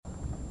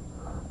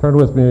Turn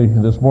with me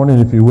this morning,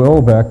 if you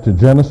will, back to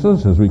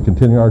Genesis as we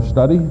continue our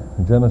study.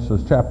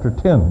 Genesis chapter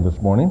 10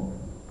 this morning.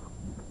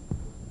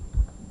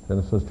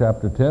 Genesis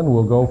chapter 10.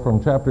 We'll go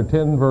from chapter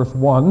 10, verse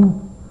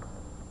 1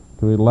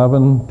 to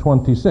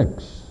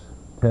 11:26.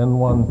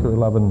 10:1 to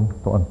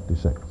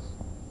 11:26.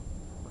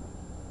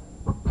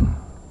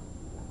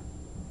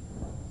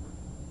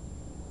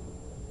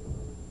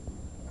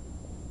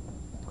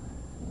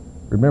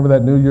 Remember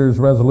that New Year's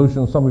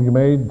resolution some of you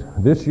made?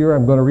 This year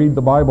I'm going to read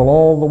the Bible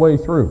all the way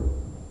through.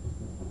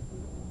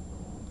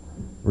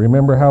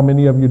 Remember how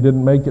many of you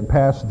didn't make it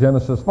past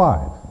Genesis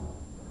 5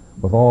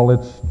 with all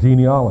its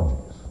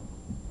genealogies?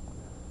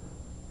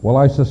 Well,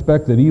 I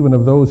suspect that even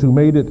of those who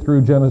made it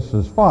through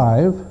Genesis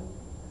 5,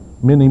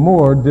 many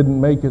more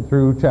didn't make it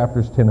through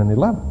chapters 10 and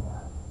 11.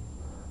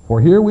 For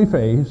here we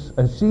face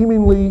a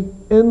seemingly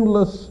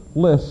endless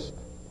list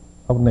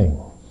of names.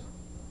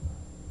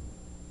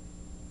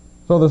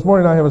 So this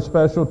morning I have a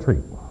special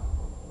treat.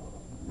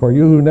 For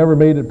you who never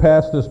made it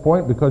past this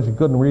point because you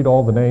couldn't read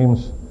all the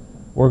names,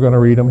 we're going to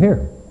read them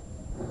here.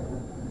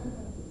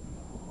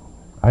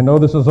 I know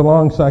this is a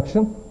long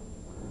section,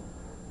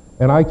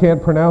 and I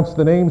can't pronounce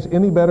the names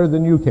any better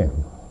than you can.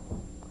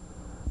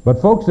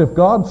 But folks, if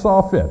God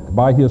saw fit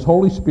by His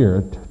Holy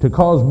Spirit to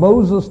cause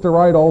Moses to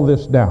write all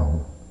this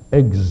down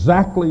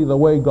exactly the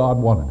way God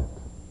wanted it,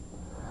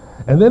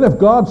 and then if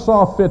God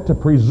saw fit to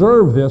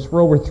preserve this for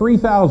over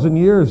 3,000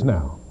 years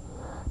now,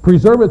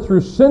 preserve it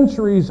through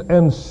centuries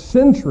and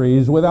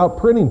centuries without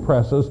printing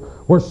presses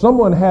where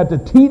someone had to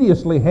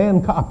tediously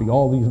hand copy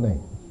all these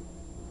names.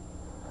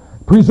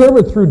 Preserve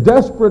it through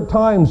desperate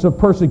times of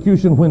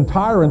persecution when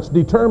tyrants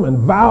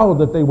vowed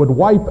that they would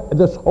wipe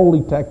this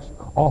holy text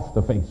off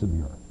the face of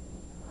the earth.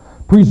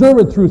 Preserve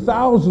it through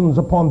thousands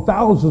upon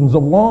thousands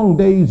of long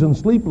days and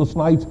sleepless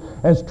nights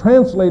as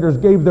translators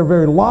gave their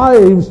very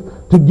lives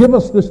to give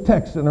us this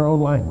text in our own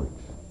language.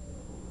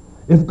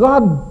 If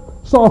God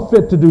saw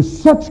fit to do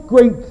such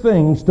great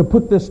things to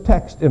put this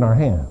text in our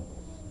hands,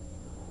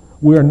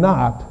 we're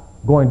not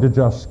going to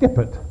just skip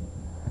it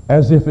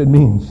as if it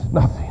means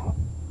nothing,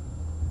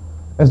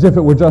 as if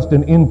it were just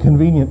an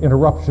inconvenient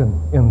interruption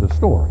in the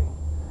story.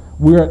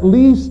 We're at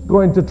least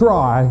going to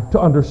try to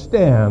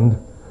understand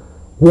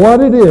what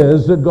it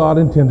is that God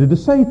intended to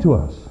say to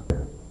us.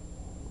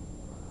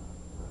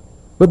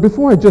 But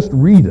before I just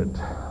read it,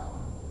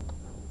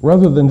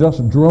 rather than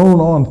just drone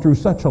on through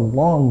such a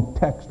long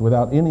text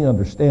without any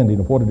understanding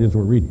of what it is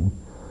we're reading,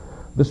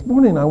 this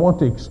morning I want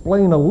to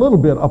explain a little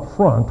bit up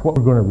front what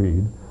we're going to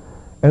read,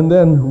 and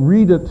then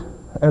read it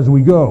as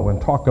we go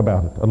and talk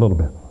about it a little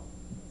bit.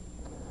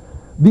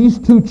 These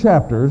two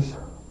chapters,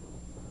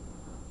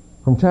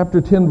 from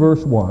chapter 10,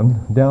 verse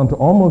 1, down to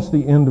almost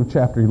the end of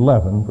chapter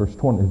 11, verse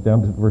 20,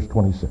 down to verse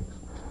 26,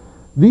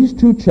 these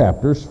two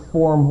chapters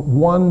form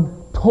one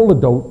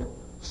Toledot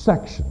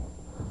section.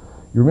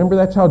 You remember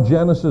that's how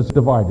Genesis is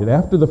divided.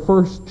 After the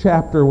first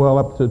chapter, well,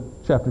 up to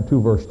chapter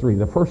 2, verse 3,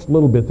 the first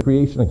little bit, the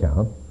creation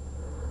account,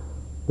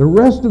 the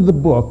rest of the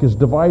book is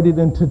divided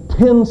into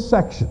 10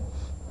 sections.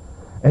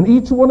 And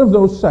each one of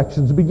those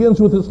sections begins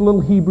with this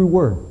little Hebrew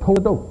word,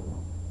 Toledot,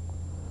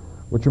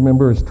 which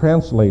remember is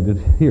translated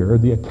here,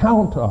 the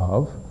account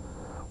of,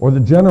 or the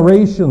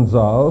generations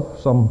of,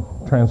 some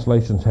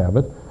translations have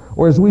it,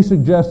 or as we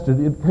suggested,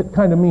 it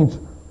kind of means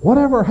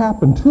whatever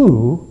happened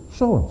to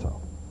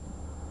so-and-so.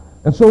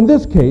 And so in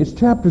this case,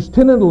 chapters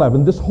 10 and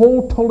 11, this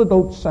whole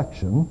Toledot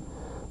section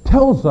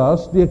tells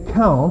us the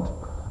account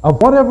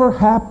of whatever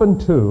happened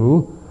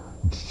to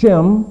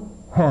Shem,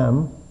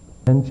 Ham,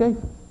 and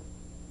Japheth,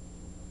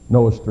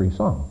 Noah's three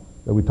sons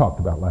that we talked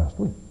about last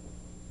week.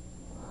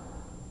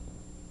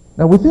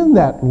 Now within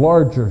that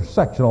larger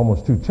section,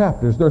 almost two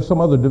chapters, there are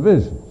some other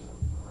divisions.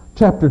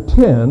 Chapter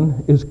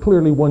 10 is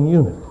clearly one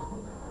unit.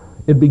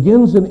 It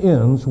begins and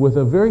ends with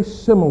a very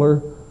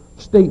similar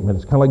statement.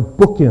 It's kind of like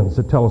bookends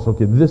that tell us,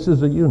 okay, this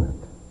is a unit.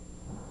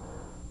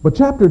 But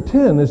chapter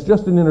 10 is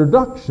just an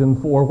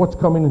introduction for what's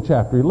coming in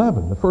chapter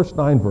 11. The first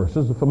 9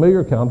 verses, a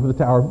familiar account of the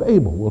Tower of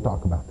Babel. We'll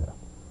talk about that.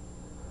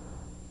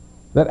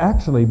 That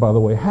actually, by the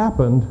way,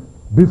 happened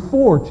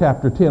before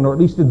chapter 10, or at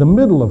least in the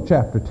middle of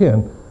chapter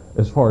 10,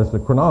 as far as the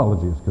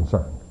chronology is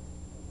concerned.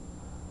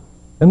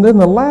 And then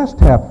the last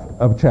half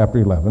of chapter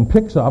 11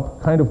 picks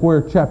up kind of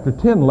where chapter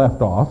 10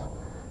 left off,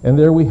 and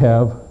there we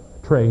have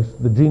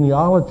traced the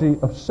genealogy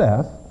of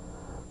Seth,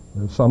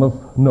 the son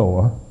of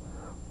Noah,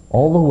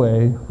 all the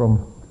way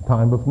from the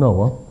time of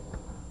Noah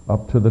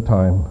up to the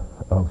time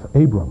of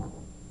Abram.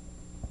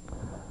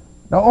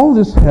 Now all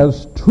this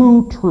has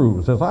two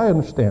truths, as I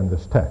understand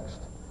this text.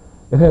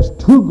 It has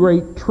two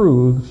great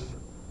truths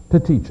to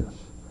teach us.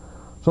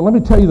 So let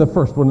me tell you the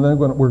first one,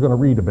 and then we're going to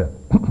read a bit.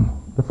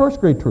 The first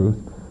great truth,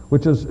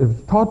 which is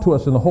taught to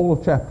us in the whole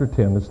of chapter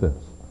 10, is this: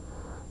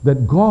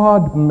 that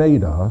God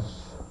made us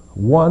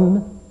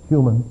one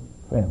human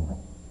family.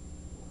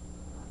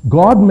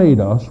 God made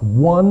us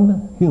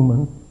one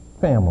human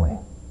family.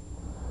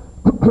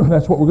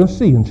 That's what we're going to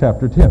see in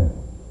chapter 10.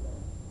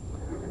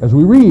 As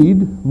we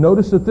read,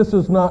 notice that this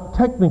is not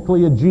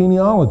technically a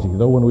genealogy,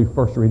 though when we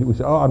first read it, we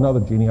say, oh, another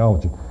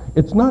genealogy.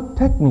 It's not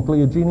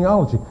technically a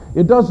genealogy.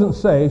 It doesn't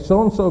say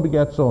so-and-so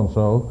begat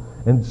so-and-so,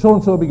 and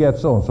so-and-so begat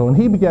so-and-so, and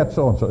he begat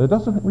so-and-so. It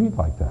doesn't read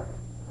like that.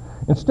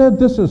 Instead,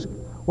 this is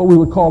what we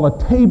would call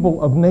a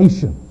table of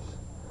nations.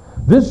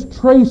 This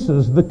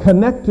traces the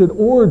connected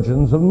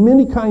origins of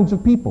many kinds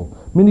of people,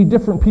 many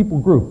different people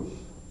groups.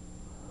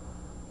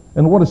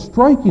 And what is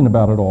striking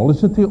about it all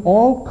is that they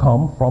all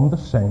come from the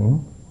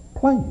same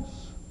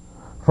place,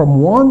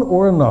 from one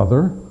or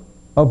another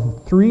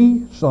of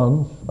three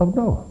sons of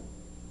Noah.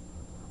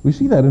 We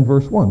see that in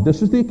verse 1.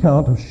 This is the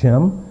account of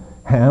Shem,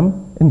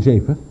 Ham, and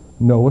Japheth,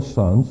 Noah's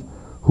sons,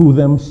 who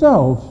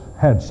themselves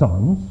had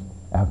sons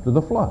after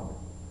the flood.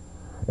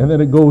 And then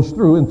it goes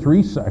through in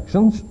three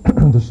sections,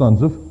 the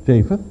sons of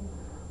Japheth,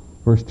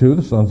 verse 2,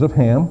 the sons of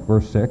Ham,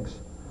 verse 6,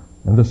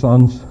 and the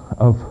sons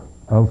of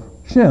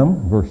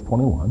Shem, verse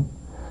 21.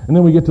 And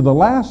then we get to the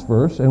last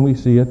verse, and we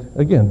see it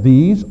again.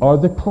 These are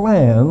the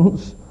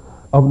clans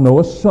of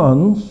Noah's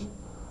sons,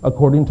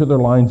 according to their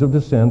lines of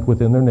descent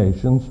within their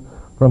nations.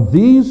 From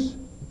these,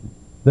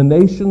 the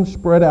nations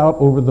spread out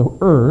over the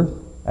earth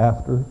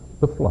after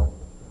the flood.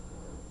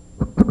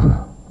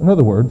 In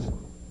other words,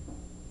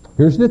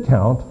 here's the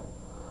account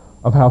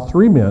of how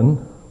three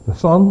men, the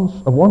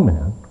sons of one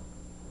man,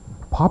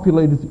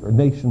 populated the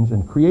nations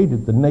and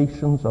created the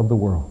nations of the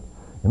world.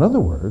 In other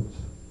words,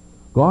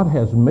 God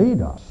has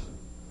made us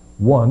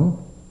one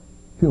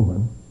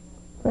human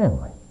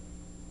family.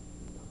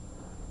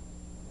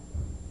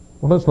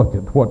 Well, let's look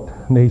at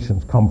what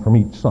nations come from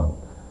each son.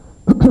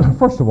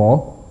 First of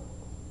all,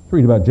 let's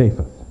read about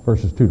Japheth,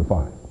 verses 2 to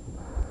 5.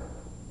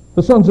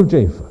 The sons of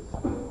Japheth: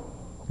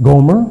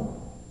 Gomer,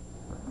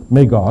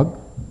 Magog,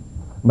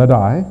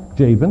 Madai,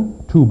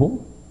 Javan,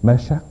 Tubal,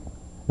 Meshach,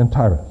 and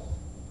Tiras.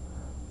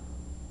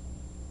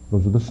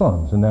 Those are the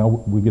sons. And now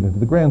we get into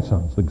the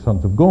grandsons. The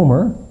sons of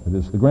Gomer, that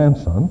is the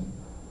grandsons: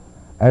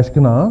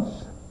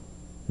 Ashkenaz,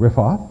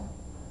 Riphath,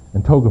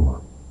 and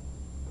Togarmah.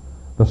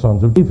 The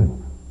sons of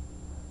Javan: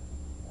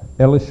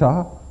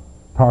 Elisha,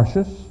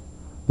 Tarshish,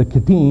 the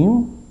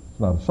Kittim, it's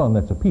not a son,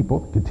 that's a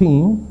people,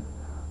 Kittim,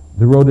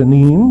 the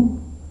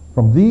Rodanim.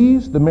 From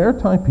these, the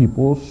maritime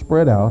peoples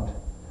spread out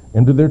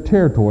into their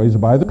territories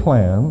by the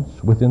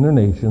clans within their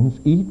nations,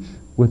 each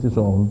with his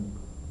own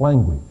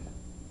language.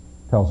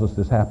 Tells us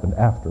this happened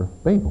after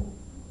Babel,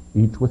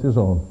 each with his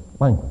own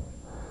language.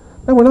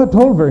 Now, we're not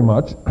told very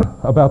much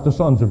about the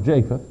sons of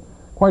Japheth.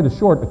 Quite a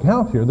short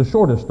account here, the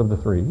shortest of the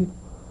three.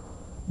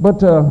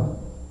 But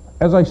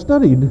as I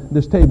studied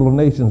this table of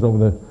nations over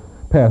the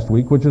past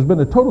week, which has been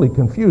a totally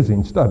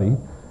confusing study,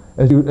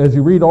 as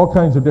you read all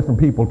kinds of different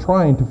people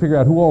trying to figure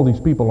out who all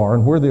these people are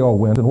and where they all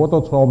went and what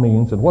this all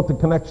means and what the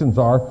connections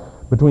are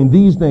between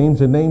these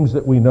names and names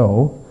that we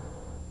know.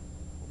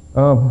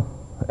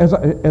 As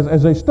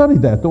I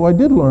studied that, though, I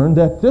did learn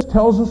that this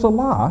tells us a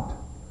lot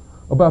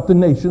about the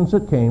nations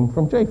that came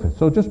from Japheth.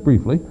 So just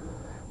briefly,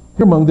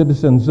 here among the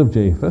descendants of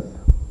Japheth,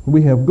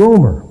 we have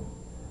Gomer.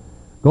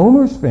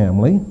 Gomer's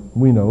family,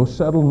 we know,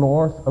 settled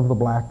north of the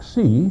Black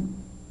Sea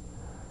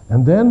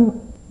and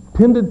then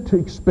tended to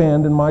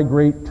expand and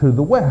migrate to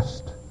the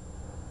west.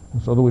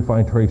 And so that we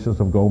find traces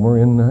of Gomer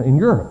in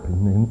Europe,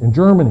 in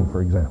Germany,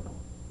 for example.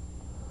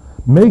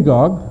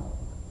 Magog,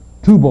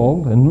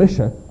 Tubal, and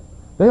Meshach,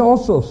 they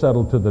also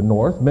settled to the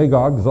north.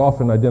 Magog is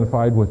often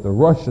identified with the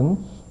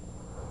Russians.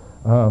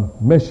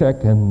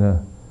 Meshach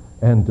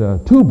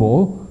and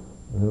Tubal,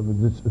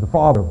 the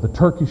father of the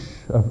Turkish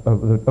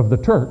of the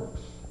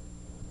Turks.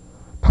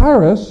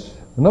 Tyrus,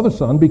 another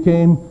son,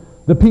 became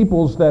the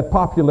peoples that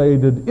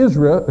populated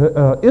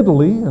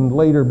Italy, and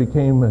later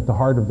became at the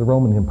heart of the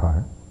Roman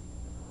Empire.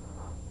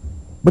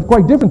 But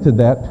quite different than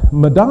that,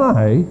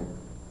 Madai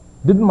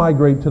didn't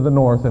migrate to the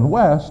north and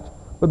west,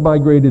 but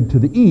migrated to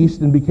the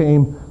east and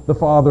became the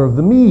father of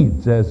the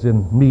Medes, as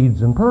in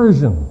Medes and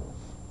Persians.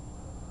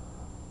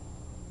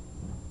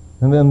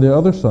 And then the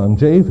other son,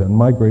 Javan,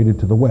 migrated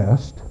to the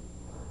west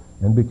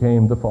and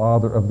became the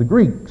father of the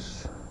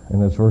Greeks.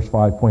 And as verse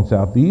 5 points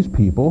out, these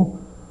people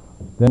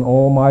then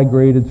all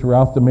migrated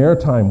throughout the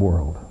maritime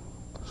world,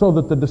 so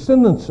that the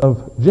descendants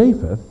of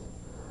Japheth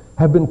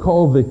have been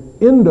called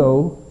the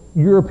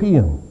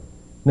Indo-European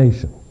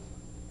nations.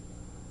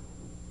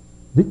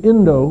 The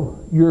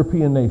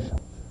Indo-European nations.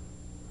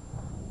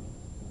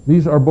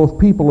 These are both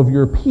people of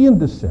European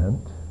descent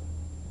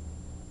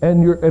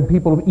and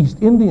people of East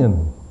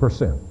Indian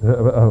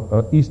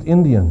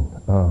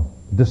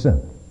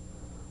descent.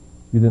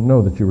 You didn't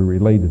know that you were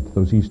related to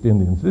those East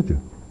Indians, did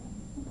you?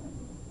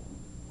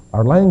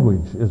 Our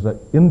language is an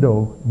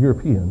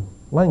Indo-European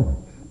language,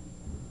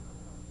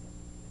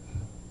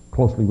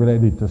 closely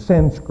related to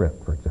Sanskrit,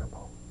 for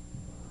example.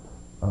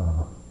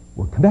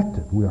 We're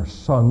connected. We are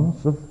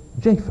sons of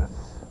Japheth,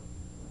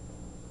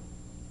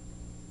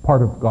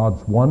 part of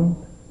God's one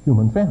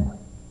human family.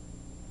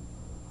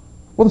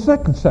 Well, the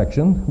second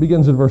section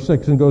begins in verse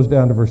 6 and goes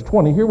down to verse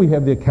 20. Here we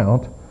have the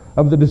account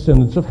of the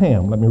descendants of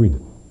Ham. Let me read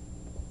it.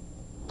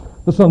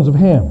 The sons of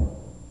Ham,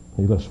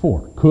 he lists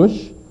four: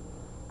 Cush,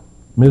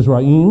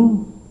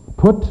 Mizraim,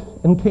 Put,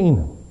 and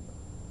Canaan.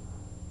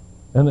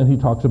 And then he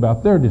talks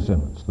about their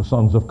descendants, the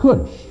sons of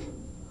Cush: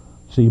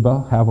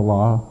 Sheba,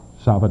 Havilah,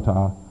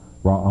 Sabata,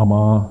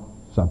 Ra'amah,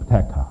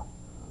 Sabteka.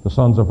 The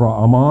sons of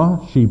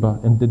Ra'amah, Sheba,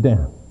 and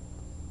Dedan.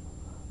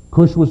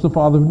 Cush was the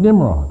father of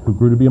Nimrod, who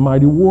grew to be a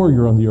mighty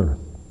warrior on the earth.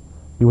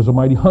 He was a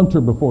mighty hunter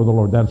before the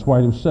Lord. That's why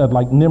it was said,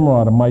 like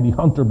Nimrod, a mighty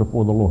hunter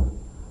before the Lord.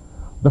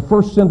 The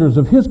first centers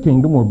of his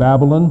kingdom were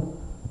Babylon,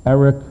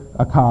 Erech,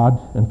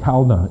 Akkad, and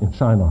Calneh in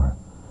Shinar.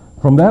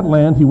 From that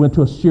land he went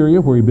to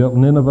Assyria, where he built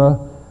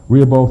Nineveh,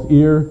 Rehoboth,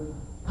 Ir,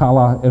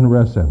 Calah, and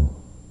Resen,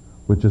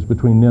 which is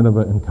between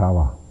Nineveh and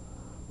Calah.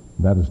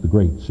 That is the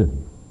great city.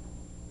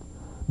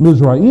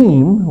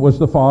 Mizraim was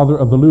the father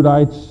of the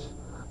Ludites,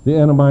 the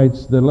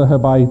Anamites, the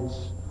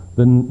Lehabites,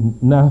 the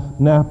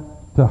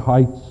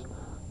Naphtuhites,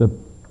 the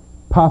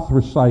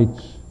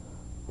Pathrusites,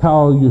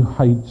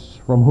 Caluhites,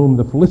 from whom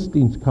the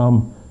Philistines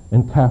come,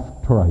 and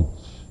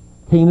Caphtorites.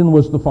 Canaan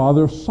was the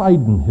father of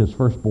Sidon, his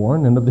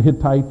firstborn, and of the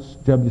Hittites,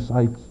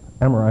 Jebusites,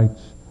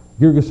 Amorites,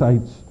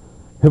 Girgashites,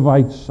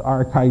 Hivites,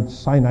 Arkites,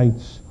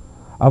 Sinites,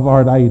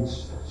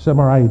 Avardites,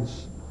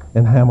 Semarites,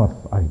 and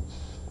Hamathites.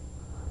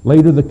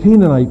 Later, the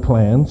Canaanite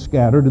clan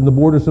scattered, and the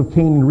borders of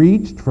Canaan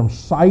reached from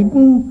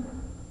Sidon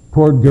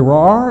toward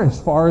Gerar as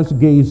far as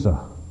Gaza,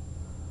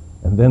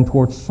 and then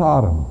toward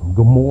Sodom,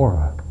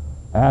 Gomorrah,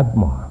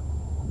 Admah,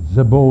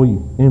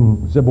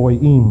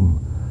 Zeboim,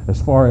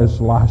 as far as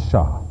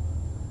Lasha.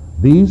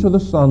 These are the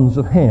sons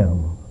of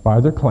Ham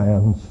by their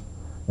clans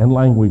and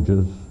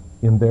languages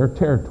in their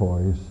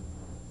territories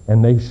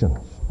and nations.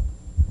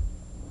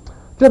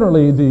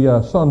 Generally,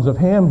 the sons of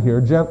Ham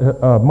here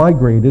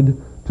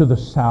migrated to the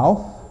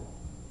south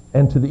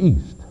and to the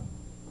east.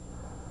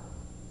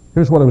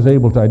 Here's what I was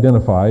able to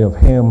identify of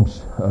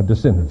Ham's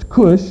descendants.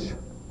 Cush,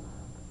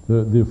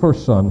 the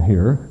first son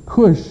here,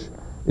 Cush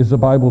is the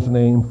Bible's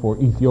name for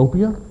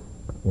Ethiopia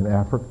in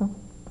Africa.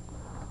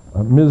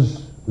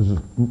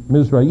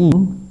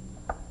 Mizraim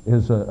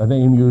is a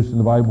name used in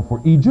the Bible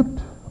for Egypt,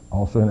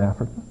 also in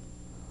Africa.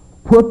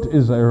 Put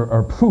is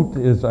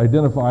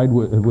identified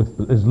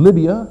as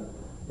Libya,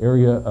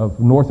 area of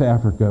North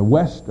Africa,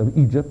 west of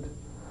Egypt,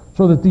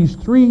 so that these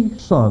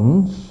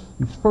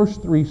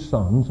first three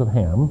sons of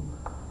Ham,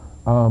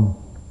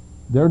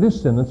 their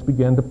descendants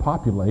began to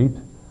populate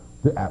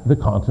the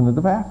continent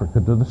of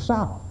Africa to the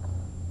south.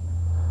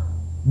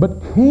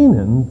 But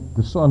Canaan,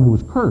 the son who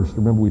was cursed,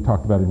 remember we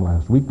talked about him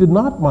last week, did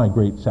not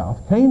migrate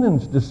south.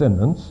 Canaan's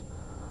descendants,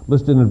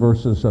 listed in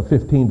verses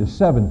 15 to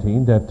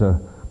 17,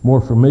 that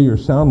more familiar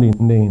sounding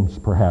names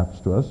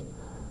perhaps to us,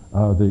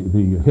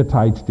 the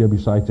Hittites,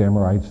 Jebusites,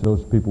 Amorites,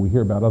 those people we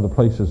hear about other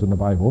places in the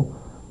Bible.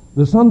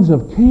 The sons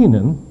of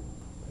Canaan,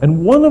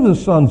 and one of the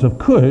sons of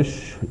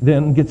Cush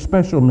then gets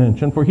special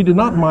mention, for he did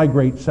not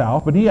migrate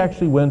south, but he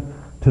actually went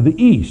to the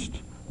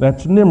east.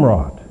 That's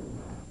Nimrod.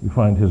 We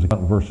find his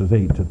account in verses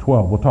 8 to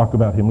 12. We'll talk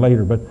about him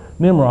later, but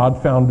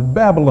Nimrod founded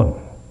Babylon.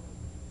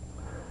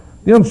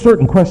 The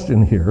uncertain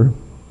question here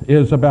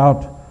is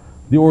about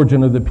the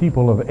origin of the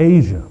people of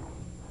Asia.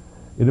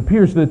 It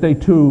appears that they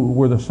too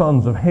were the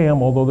sons of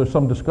Ham, although there's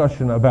some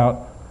discussion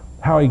about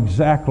how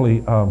exactly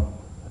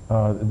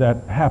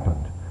that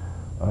happened.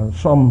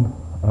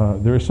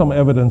 There is some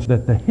evidence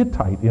that the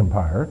Hittite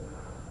Empire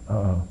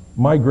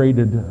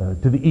migrated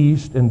to the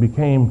east and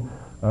became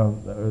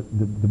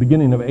the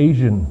beginning of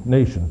Asian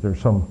nations.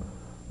 There's some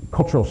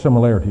cultural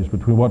similarities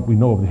between what we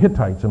know of the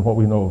Hittites and what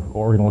we know of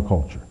Oriental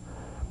culture.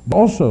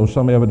 Also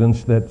some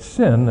evidence that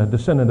Sin, a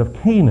descendant of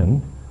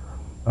Canaan,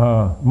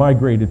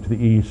 migrated to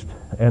the east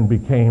and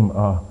became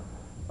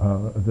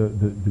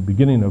the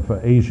beginning of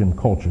Asian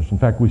cultures. In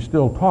fact, we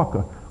still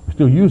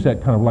use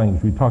that kind of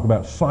language. We talk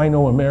about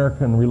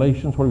Sino-American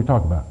relations. What do we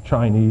talk about?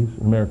 Chinese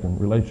American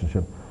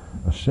relationship.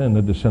 Sin,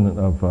 a descendant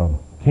of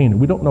Canaan.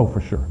 We don't know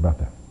for sure about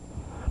that.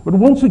 But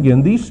once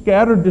again, these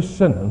scattered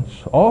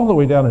descendants, all the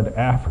way down into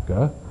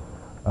Africa,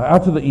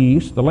 out to the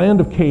east, the land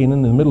of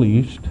Canaan in the Middle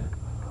East,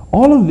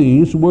 all of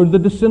these were the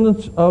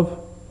descendants of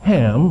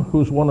Ham,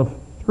 who's one of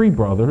three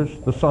brothers,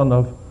 the son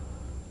of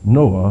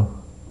Noah.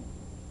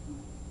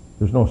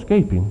 There's no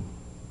escaping.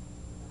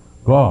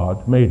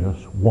 God made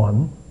us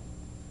one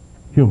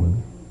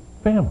human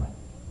family.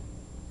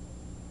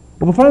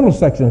 Well, the final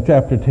section of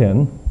chapter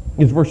 10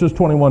 is verses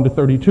 21 to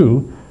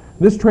 32.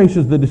 This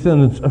traces the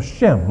descendants of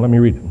Shem. Let me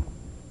read it.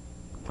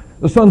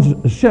 The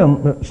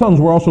sons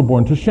were also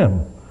born to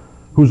Shem,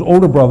 whose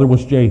older brother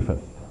was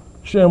Japheth.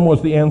 Shem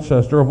was the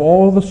ancestor of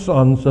all the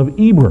sons of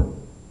Eber.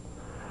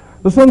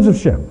 The sons of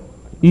Shem: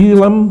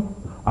 Elam,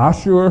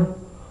 Ashur,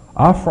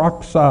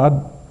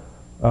 Arphaxad,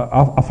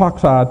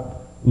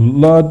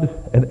 Lud,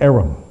 and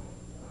Aram.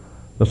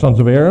 The sons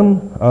of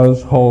Aram: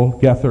 Uz, Hul,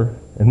 Gether,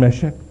 and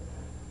Meshech.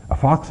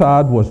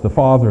 Arphaxad was the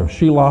father of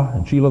Shelah,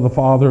 and Shelah the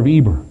father of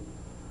Eber.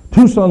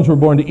 Two sons were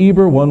born to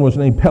Eber. One was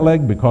named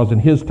Peleg, because in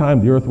his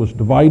time the earth was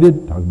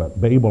divided. Talking about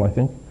Babel, I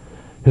think.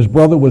 His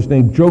brother was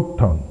named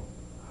Joktan.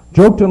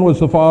 Joktan was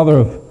the father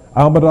of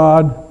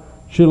Almadad,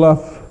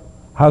 Sheleph,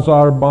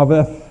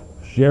 Hazar-Maveth,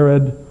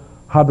 Jared,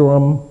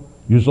 Hadoram,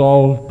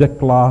 Uzal,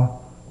 Diklah,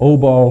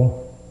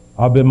 Obal,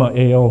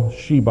 Abimael,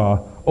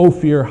 Sheba,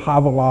 Ophir,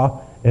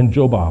 Havilah, and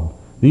Jobab.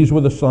 These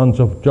were the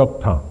sons of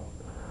Joktan.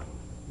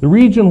 The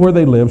region where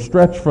they lived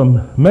stretched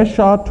from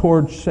Meshah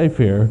towards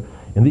Sephir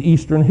in the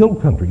eastern hill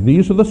country.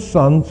 These are the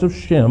sons of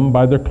Shem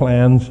by their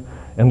clans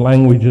and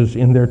languages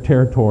in their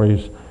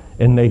territories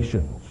and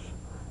nations.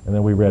 And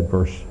then we read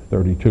verse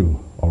 32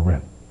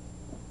 already.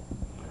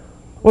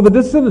 Well, the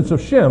descendants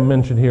of Shem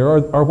mentioned here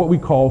are what we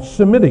call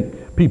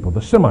Semitic people,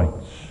 the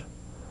Semites.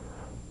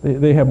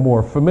 They have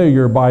more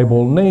familiar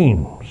Bible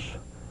names.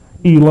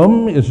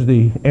 Elam is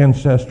the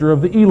ancestor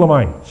of the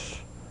Elamites,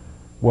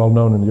 well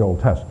known in the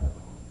Old Testament.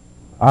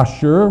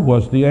 Ashur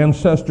was the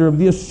ancestor of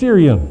the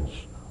Assyrians,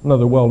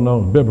 another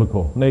well-known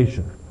biblical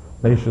nation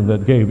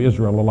that gave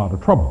Israel a lot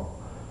of trouble.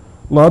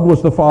 Lud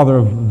was the father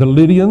of the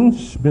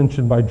Lydians,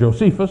 mentioned by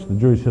Josephus, the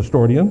Jewish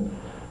historian.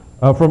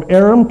 From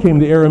Aram came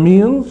the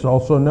Arameans,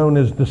 also known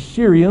as the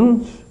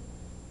Syrians,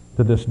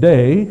 to this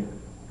day,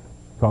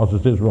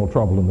 causes Israel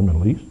trouble in the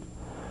Middle East.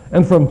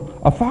 And from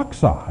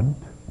Aphaxad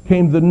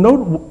came a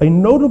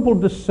notable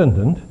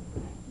descendant,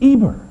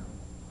 Eber.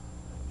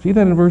 See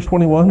that in verse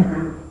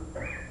 21?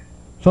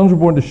 Sons were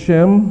born to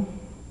Shem.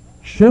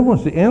 Shem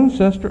was the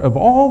ancestor of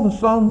all the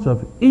sons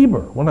of Eber.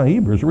 Well, now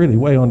Eber is really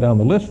way on down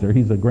the list there.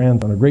 He's a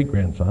grandson, a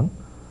great-grandson.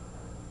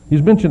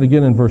 He's mentioned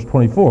again in verse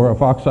 24.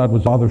 Aphaxad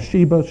was the father of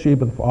Sheba,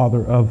 Sheba the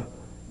father of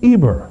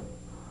Eber.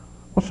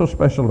 What's so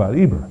special about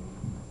Eber?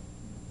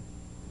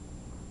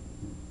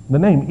 The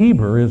name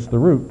Eber is the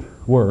root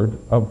word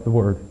of the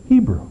word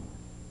Hebrew.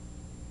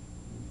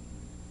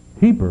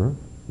 Heber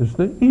is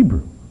the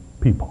Hebrew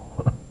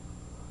people.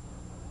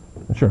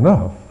 And sure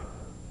enough,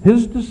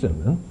 his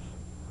descendants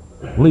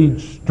lead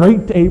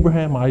straight to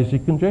Abraham,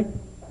 Isaac, and Jacob.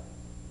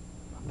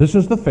 This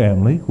is the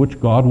family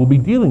which God will be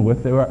dealing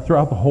with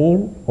throughout the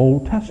whole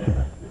Old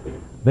Testament.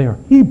 They are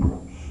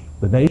Hebrews,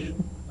 the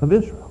nation of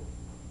Israel.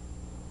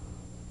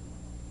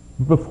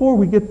 Before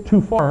we get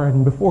too far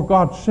and before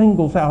God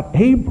singles out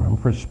Abram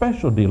for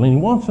special dealing, he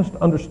wants us to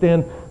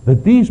understand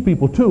that these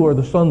people too are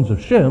the sons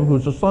of Shem, who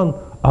is the son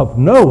of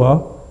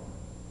Noah,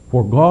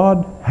 for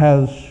God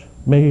has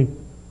made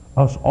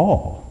us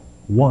all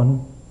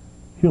one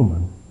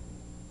human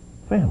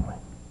family.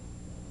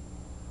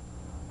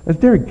 As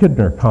Derek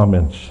Kidner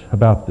comments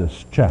about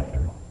this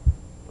chapter,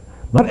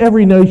 not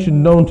every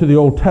nation known to the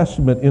Old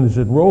Testament is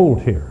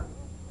enrolled here,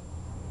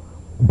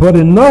 but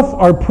enough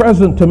are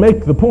present to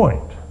make the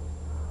point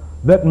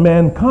that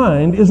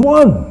mankind is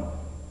one,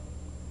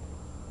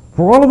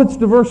 for all of its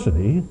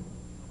diversity,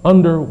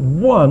 under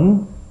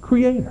one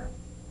Creator.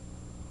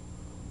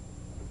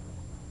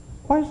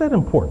 Why is that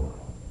important?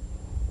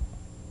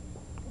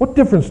 What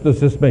difference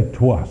does this make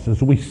to us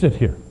as we sit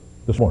here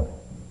this morning?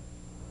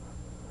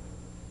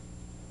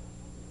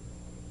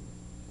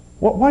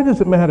 Why does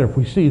it matter if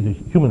we see the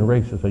human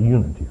race as a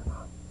unity or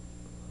not?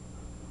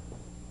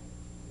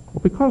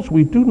 Well, because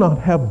we do not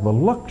have the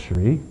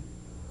luxury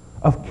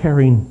of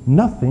caring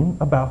nothing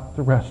about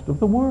the rest of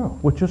the world,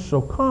 which is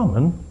so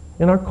common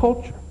in our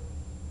culture.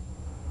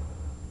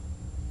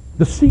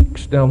 The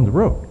Sikhs down the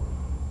road,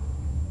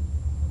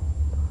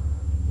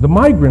 the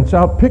migrants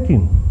out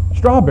picking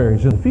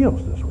strawberries in the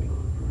fields this week,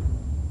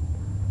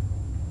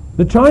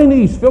 the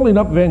Chinese filling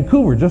up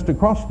Vancouver just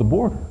across the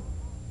border.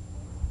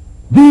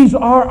 These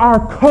are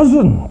our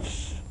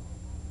cousins,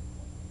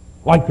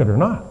 like it or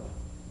not.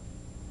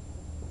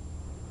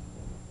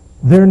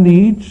 Their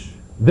needs,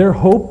 their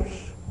hopes,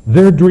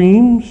 their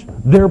dreams,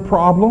 their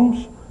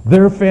problems,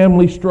 their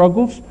family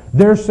struggles,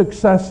 their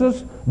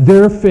successes,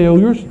 their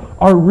failures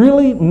are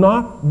really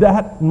not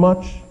that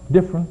much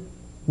different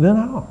than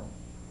ours.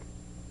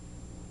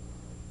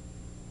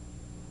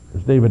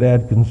 As David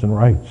Atkinson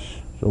writes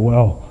so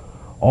well,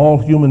 all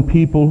human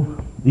people,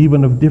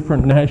 even of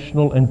different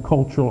national and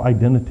cultural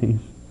identities,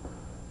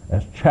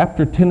 as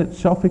chapter 10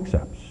 itself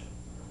accepts,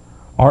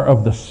 are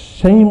of the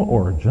same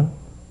origin,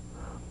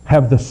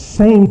 have the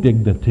same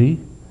dignity,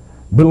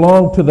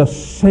 belong to the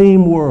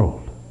same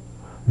world.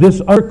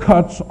 This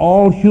undercuts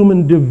all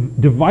human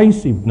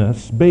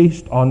divisiveness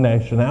based on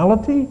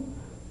nationality,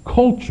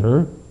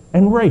 culture,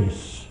 and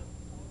race.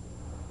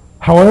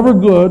 However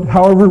good,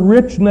 however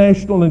rich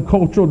national and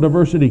cultural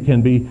diversity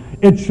can be,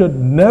 it should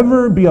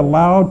never be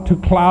allowed to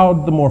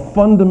cloud the more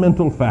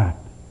fundamental fact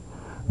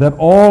that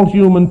all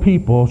human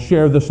people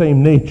share the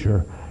same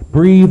nature,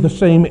 breathe the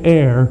same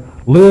air,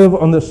 live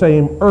on the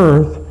same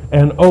earth,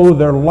 and owe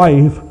their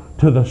life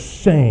to the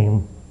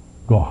same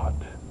God.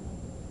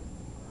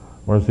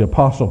 Or as the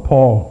Apostle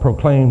Paul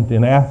proclaimed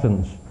in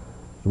Athens,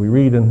 as we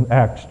read in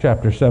Acts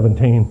chapter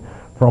 17,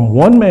 from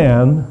one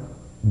man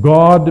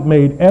God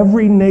made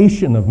every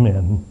nation of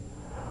men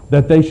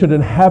that they should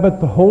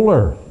inhabit the whole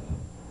earth,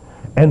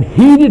 and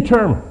he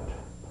determined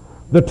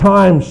the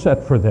time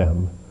set for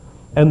them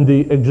and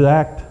the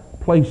exact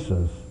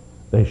places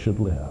they should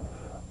live.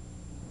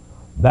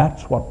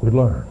 That's what we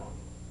learn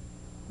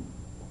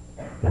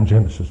in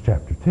Genesis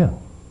chapter 10.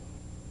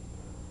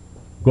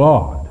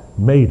 God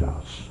made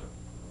us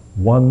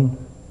one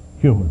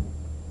human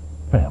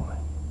family.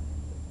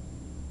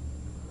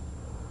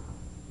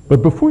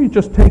 But before you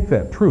just take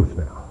that truth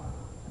now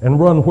and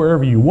run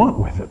wherever you want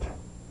with it,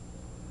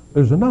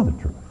 there's another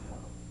truth.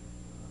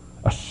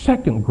 A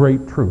second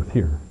great truth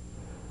here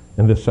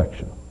in this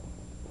section.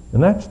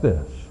 And that's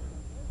this.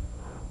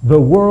 The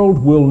world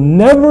will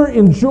never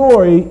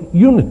enjoy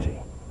unity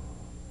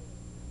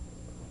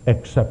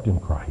except in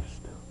Christ.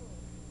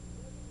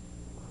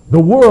 The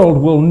world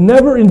will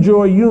never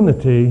enjoy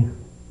unity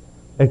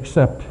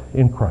except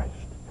in Christ.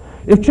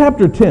 If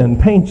chapter 10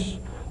 paints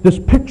this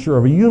picture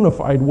of a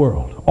unified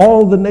world,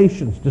 all the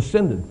nations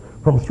descended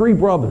from three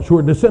brothers who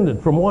are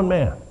descended from one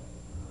man,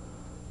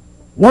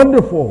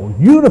 wonderful,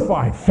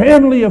 unified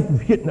family of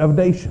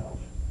nations,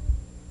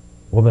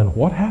 well then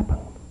what happened?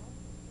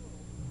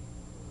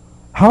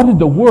 How did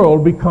the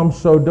world become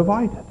so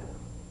divided?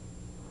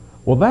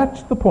 Well,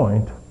 that's the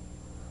point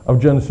of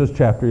Genesis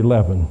chapter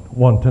 11,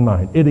 1 to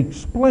 9. It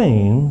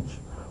explains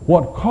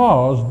what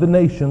caused the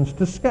nations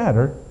to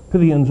scatter to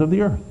the ends of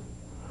the earth.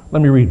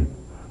 Let me read it.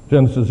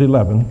 Genesis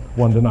 11,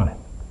 1 to 9.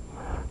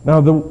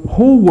 Now the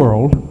whole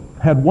world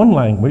had one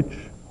language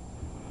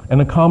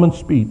and a common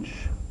speech.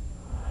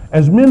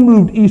 As men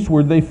moved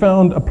eastward, they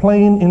found a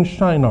plain in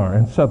Shinar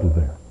and settled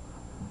there.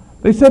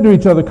 They said to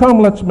each other, "Come,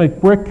 let's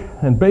make brick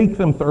and bake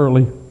them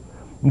thoroughly."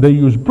 And they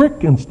used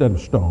brick instead of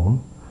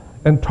stone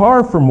and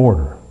tar for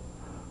mortar.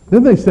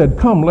 Then they said,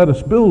 "Come, let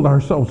us build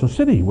ourselves a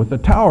city with a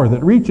tower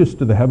that reaches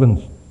to the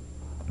heavens,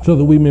 so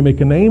that we may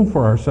make a name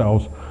for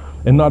ourselves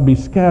and not be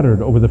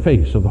scattered over the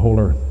face of the whole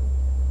earth."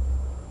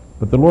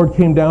 But the Lord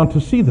came down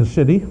to see the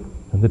city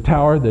and the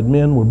tower that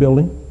men were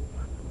building.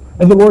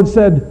 And the Lord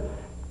said,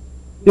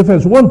 "If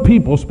as one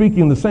people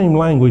speaking the same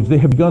language they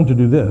have begun to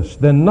do this,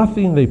 then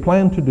nothing they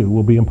plan to do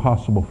will be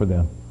impossible for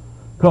them.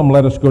 Come,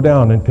 let us go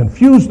down and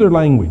confuse their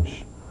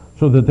language,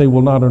 so that they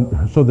will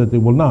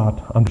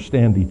not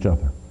understand each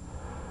other."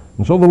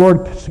 And so the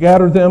Lord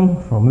scattered them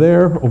from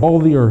there of all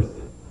the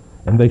earth,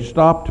 and they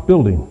stopped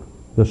building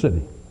the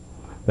city.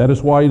 That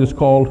is why it is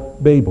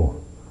called Babel,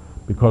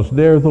 because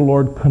there the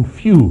Lord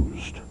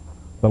confused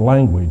the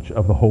language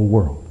of the whole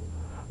world.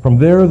 From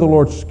there the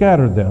Lord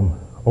scattered them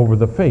over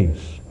the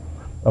face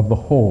of the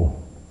whole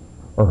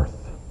earth.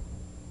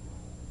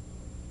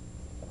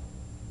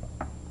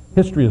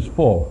 History is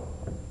full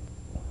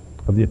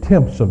of the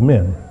attempts of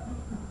men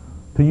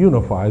to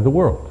unify the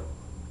world.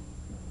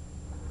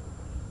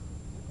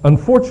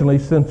 Unfortunately,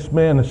 since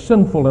man is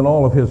sinful in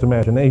all of his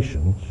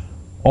imaginations,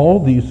 all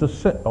these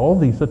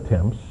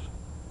attempts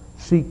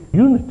seek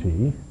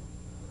unity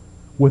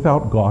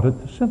without God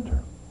at the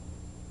center.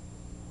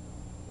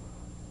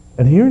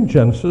 And here in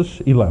Genesis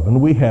 11,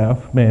 we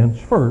have man's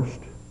first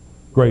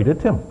great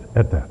attempt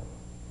at that.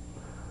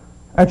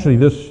 Actually,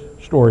 this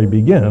story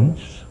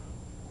begins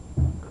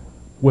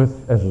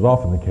with, as is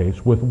often the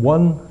case, with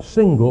one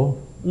single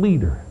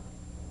leader.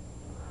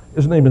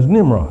 His name is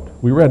Nimrod.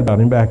 We read about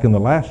him back in the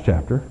last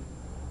chapter,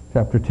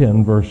 chapter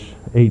 10, verse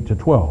 8 to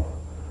 12.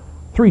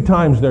 3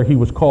 times there he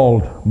was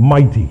called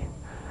mighty.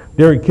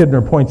 Derek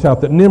Kidner points out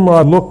that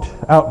Nimrod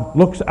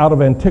looks out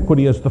of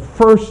antiquity as the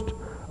first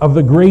of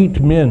the great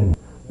men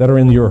that are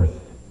in the earth,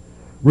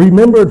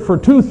 remembered for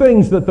 2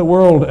 things that the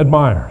world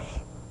admires: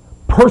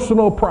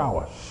 personal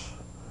prowess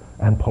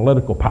and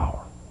political power.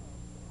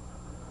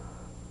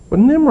 But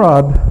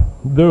Nimrod,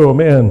 though a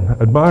man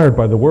admired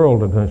by the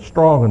world and a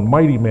strong and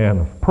mighty man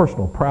of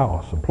personal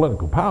prowess and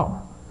political power,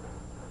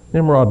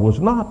 Nimrod was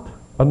not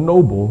a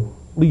noble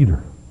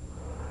leader.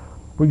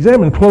 If we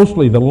examine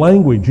closely the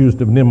language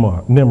used of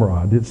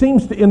Nimrod, it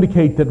seems to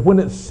indicate that when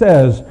it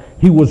says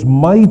he was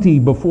mighty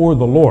before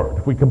the Lord,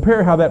 if we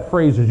compare how that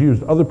phrase is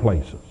used other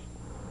places,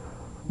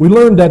 we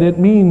learn that it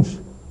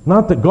means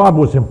not that God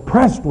was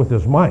impressed with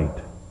his might,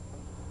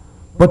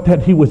 but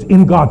that he was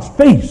in God's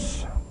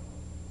face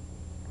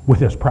with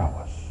his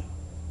prowess.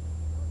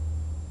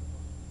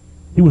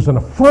 He was an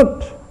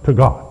affront to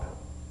God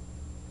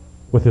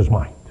with his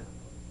might.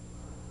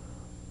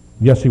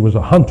 Yes, he was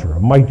a hunter, a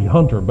mighty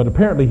hunter, but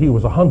apparently he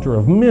was a hunter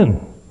of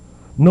men,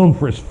 known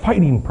for his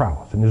fighting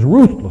prowess and his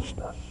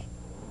ruthlessness,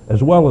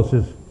 as well as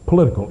his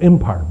political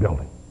empire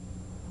building.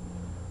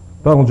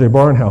 Donald J.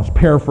 Barnhouse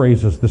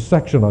paraphrases this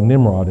section on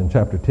Nimrod in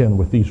chapter 10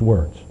 with these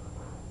words.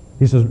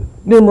 He says,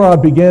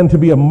 "Nimrod began to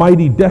be a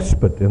mighty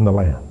despot in the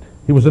land.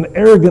 He was an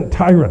arrogant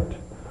tyrant,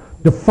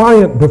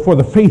 defiant before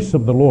the face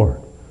of the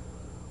Lord.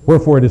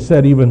 Wherefore it is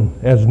said, even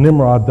as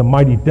Nimrod, the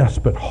mighty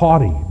despot,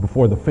 haughty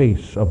before the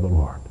face of the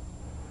Lord.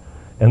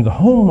 And the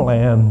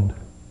homeland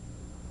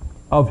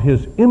of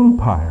his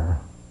empire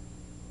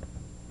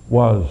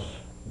was,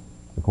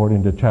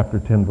 according to chapter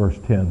 10, verse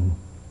 10,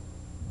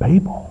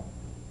 Babel."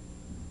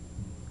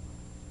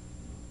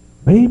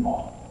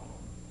 Babel.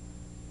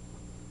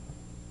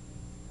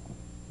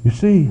 You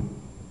see,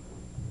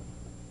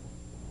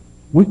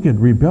 wicked,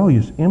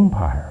 rebellious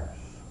empires,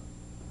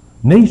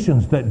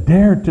 nations that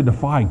dare to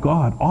defy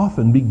God,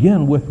 often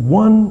begin with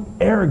one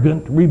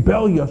arrogant,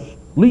 rebellious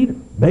leader.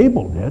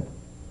 Babel did.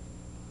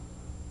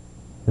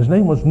 His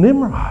name was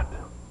Nimrod.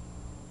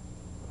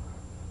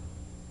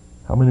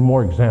 How many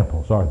more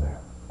examples are there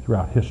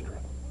throughout history?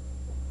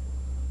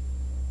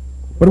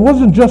 But it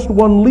wasn't just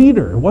one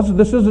leader.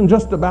 This isn't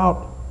just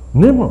about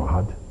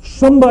Nimrod.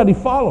 Somebody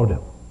followed him.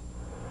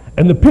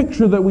 And the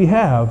picture that we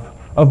have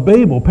of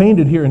Babel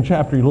painted here in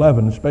chapter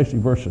 11, especially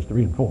verses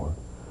 3 and 4,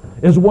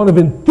 is one of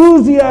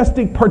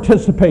enthusiastic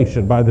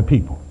participation by the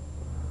people.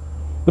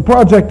 The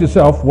project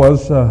itself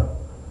was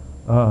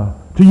to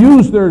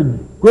use their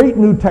great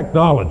new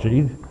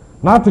technology,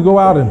 not to go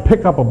out and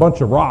pick up a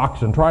bunch of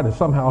rocks and try to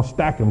somehow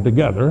stack them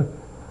together,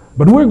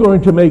 but we're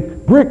going to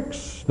make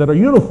bricks that are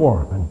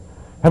uniform and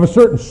have a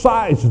certain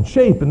size and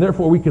shape, and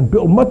therefore we can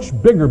build much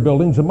bigger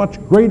buildings and much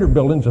greater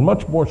buildings and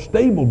much more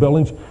stable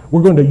buildings.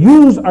 We're going to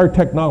use our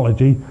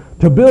technology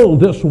to build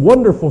this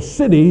wonderful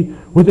city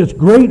with its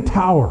great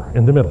tower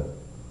in the middle.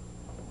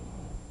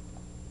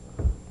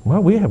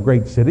 Well, we have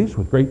great cities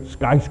with great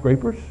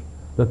skyscrapers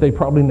that they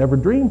probably never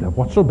dreamed of.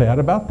 What's so bad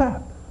about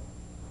that?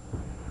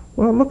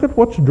 Well, look at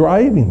what's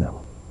driving them.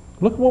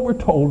 Look at what we're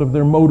told of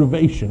their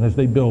motivation as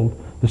they build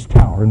this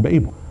tower in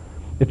Babel.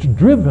 It's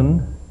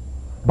driven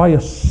by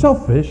a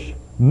selfish,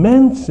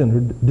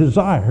 man-centered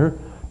desire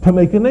to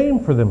make a name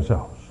for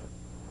themselves.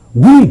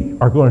 We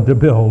are going to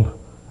build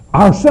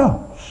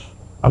ourselves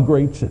a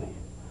great city.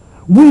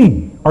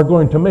 We are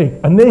going to make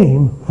a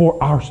name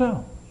for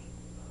ourselves.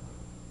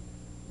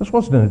 This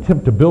wasn't an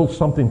attempt to build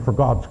something for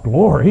God's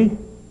glory. It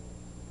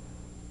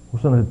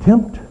was an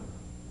attempt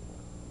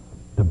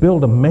to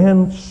build a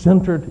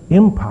man-centered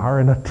empire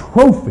and a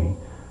trophy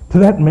to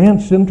that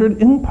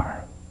man-centered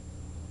empire.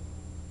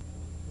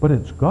 But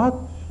it's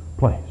God's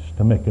place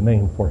to make a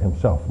name for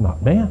himself,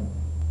 not man.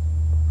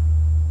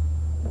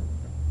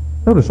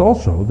 Notice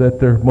also that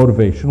their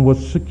motivation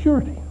was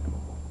security.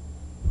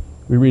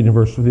 We read in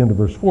the end of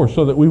verse 4,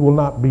 so that we will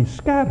not be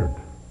scattered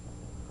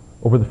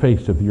over the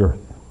face of the earth.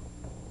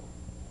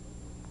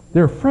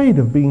 They're afraid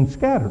of being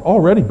scattered.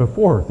 Already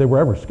before they were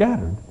ever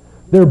scattered,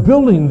 they're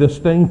building this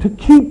thing to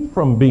keep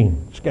from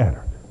being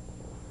scattered.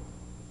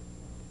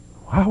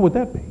 How would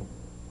that be?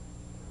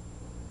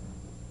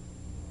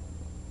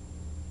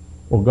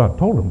 Well, God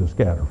told them to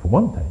scatter for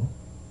one thing.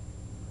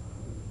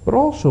 But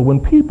also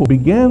when people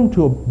begin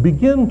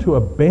to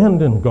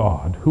abandon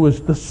God, who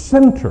is the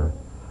center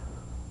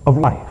of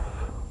life,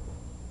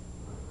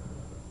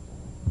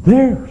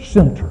 their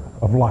center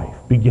of life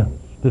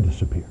begins to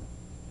disappear.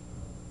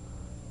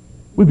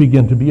 We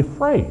begin to be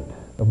afraid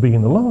of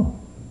being alone.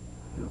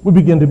 We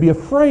begin to be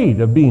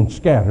afraid of being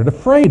scattered,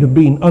 afraid of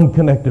being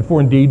unconnected, for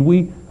indeed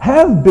we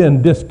have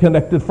been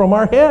disconnected from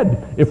our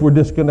head if we're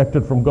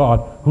disconnected from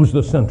God, who's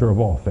the center of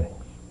all things.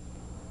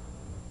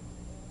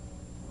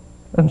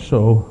 And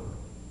so,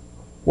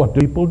 what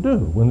do people do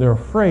when they're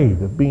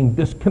afraid of being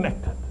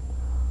disconnected?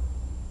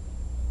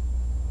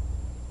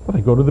 Well,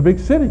 they go to the big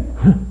city.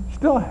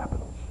 Still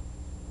happens.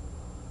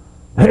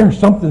 There,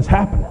 something's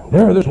happening.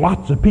 There's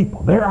lots of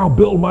people. There, I'll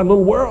build my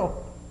little world.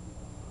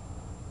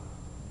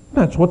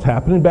 That's what's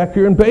happening back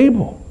here in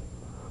Babel.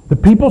 The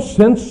people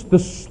sensed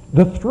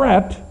the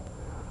threat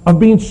of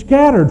being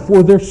scattered,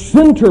 for their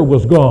center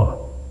was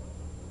gone.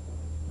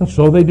 And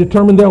so they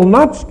determined they'll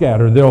not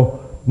scatter. They'll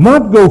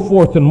not go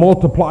forth and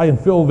multiply and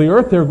fill the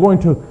earth. They're going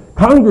to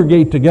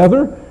congregate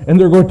together, and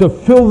they're going to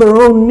fill their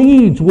own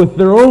needs with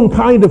their own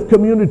kind of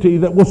community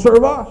that will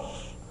serve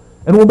us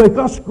and will make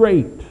us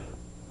great.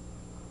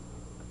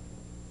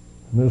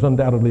 And there's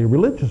undoubtedly a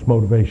religious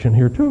motivation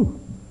here too.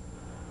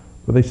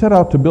 But they set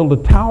out to build a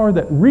tower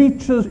that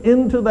reaches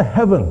into the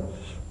heavens.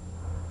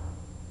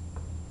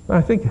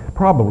 I think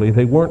probably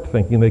they weren't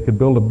thinking they could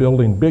build a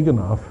building big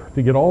enough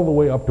to get all the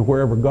way up to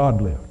wherever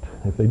God lived.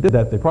 If they did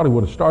that, they probably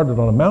would have started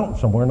on a mountain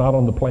somewhere, not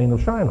on the plain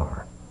of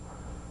Shinar.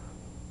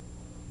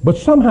 But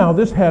somehow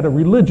this had a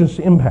religious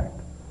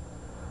impact.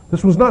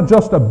 This was not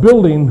just a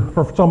building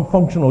for some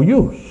functional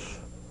use.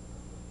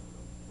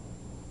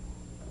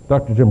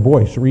 Dr. Jim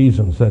Boyce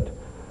reasons that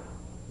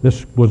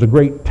this was a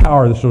great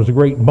tower, this was a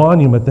great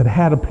monument that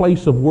had a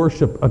place of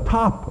worship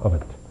atop of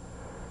it.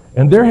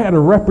 And there had a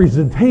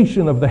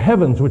representation of the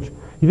heavens, which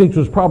he thinks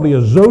was probably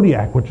a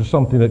zodiac, which is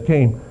something that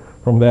came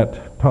from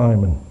that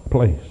time and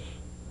place.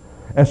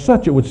 As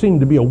such, it would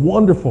seem to be a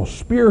wonderful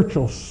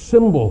spiritual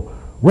symbol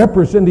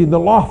representing the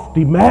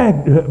lofty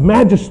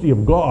majesty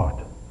of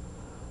God,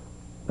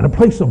 and a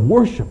place of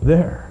worship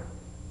there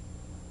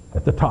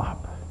at the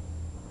top.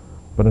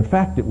 But in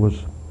fact, it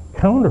was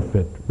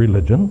counterfeit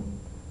religion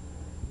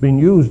being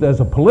used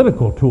as a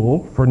political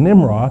tool for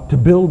Nimrod to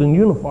build and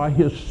unify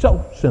his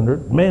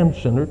self-centered,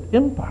 man-centered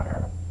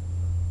empire.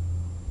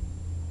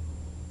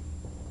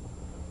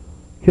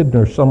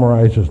 Kidner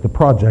summarizes the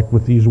project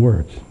with these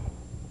words.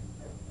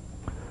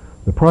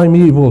 The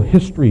primeval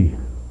history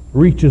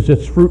reaches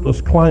its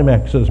fruitless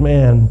climax as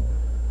man,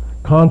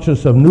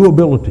 conscious of new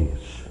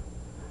abilities,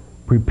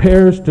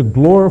 prepares to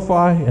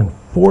glorify and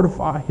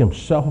fortify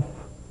himself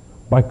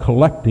by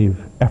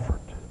collective effort.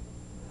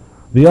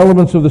 The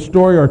elements of the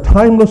story are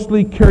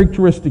timelessly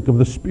characteristic of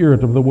the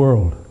spirit of the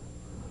world.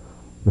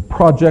 The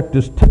project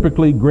is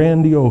typically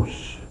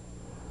grandiose.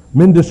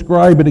 Men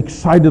describe it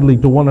excitedly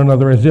to one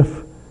another as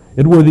if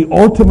it were the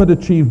ultimate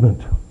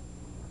achievement,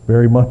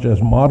 very much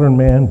as modern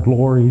man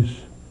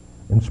glories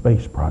in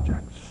space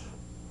projects.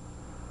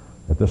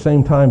 At the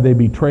same time, they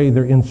betray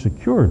their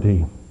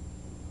insecurity,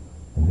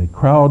 and they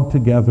crowd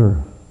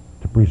together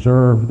to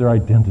preserve their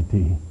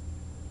identity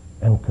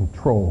and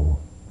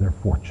control their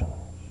fortunes.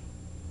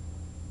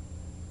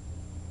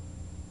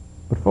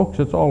 But folks,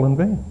 it's all in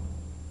vain.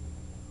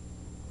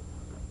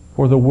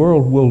 For the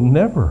world will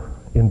never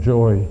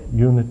enjoy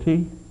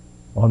unity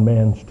on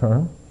man's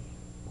terms.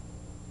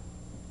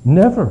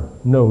 Never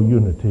know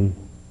unity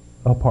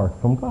apart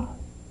from God.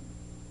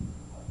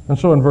 And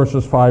so in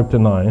verses 5 to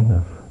 9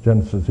 of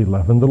Genesis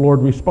 11, the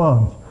Lord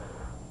responds.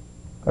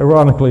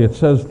 Ironically, it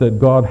says that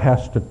God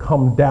has to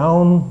come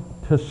down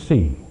to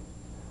see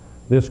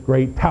this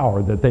great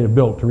tower that they have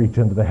built to reach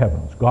into the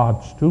heavens.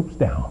 God stoops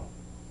down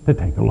to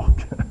take a look.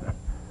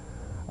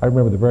 I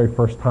remember the very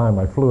first time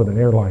I flew in an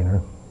airliner.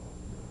 It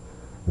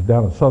was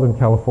down in Southern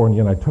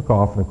California, and I took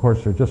off, and of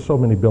course there are just so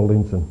many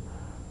buildings and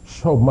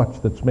so much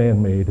that's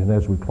man-made, and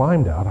as we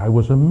climbed out, I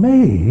was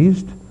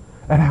amazed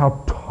at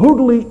how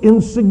totally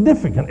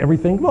insignificant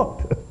everything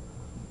looked.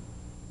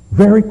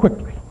 Very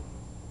quickly,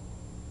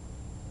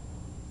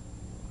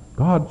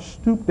 God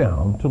stooped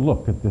down to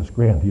look at this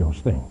grandiose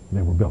thing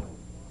they were building.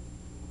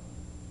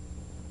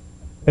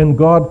 And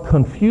God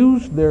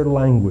confused their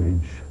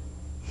language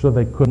so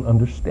they couldn't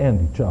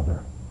understand each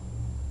other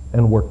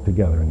and work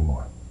together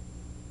anymore.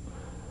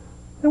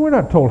 And we're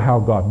not told how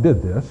God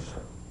did this,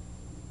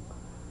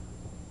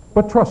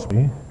 but trust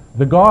me,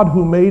 the God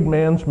who made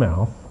man's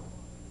mouth,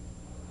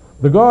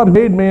 the God who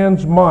made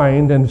man's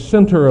mind and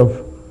center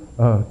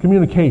of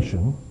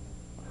communication,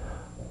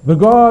 the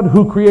God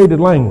who created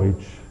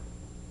language,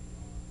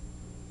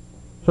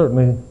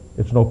 certainly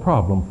it's no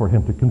problem for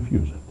him to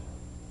confuse it.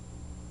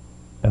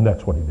 And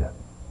that's what he did.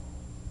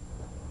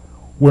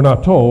 We're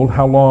not told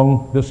how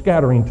long the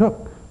scattering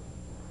took,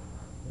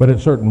 but it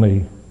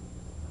certainly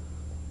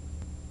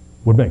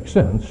would make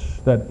sense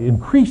that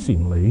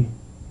increasingly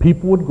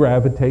people would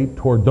gravitate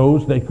toward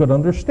those they could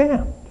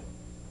understand,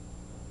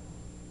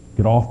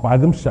 get off by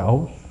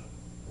themselves,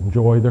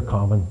 enjoy their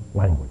common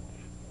language.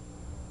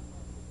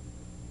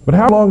 But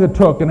how long it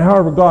took and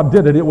however God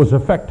did it, it was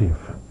effective.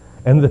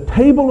 And the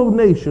table of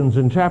nations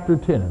in chapter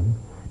 10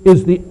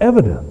 is the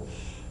evidence,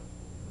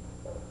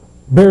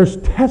 bears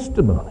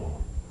testimony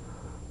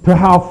to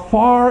how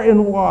far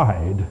and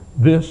wide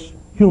this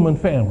human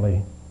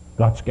family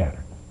got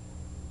scattered,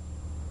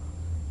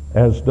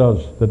 as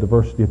does the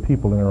diversity of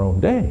people in our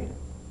own day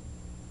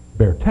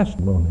bear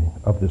testimony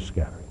of this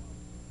scattering.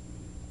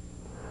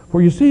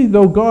 For you see,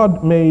 though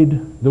God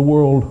made the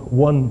world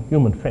one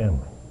human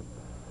family,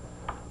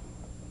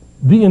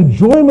 the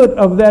enjoyment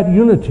of that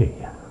unity,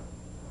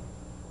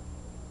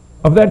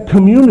 of that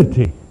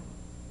community,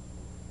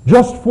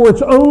 just for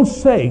its own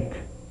sake,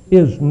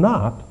 is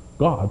not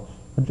God's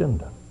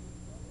agenda.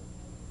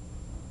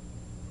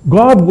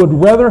 God would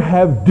rather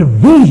have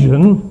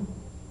division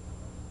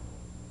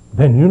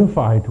than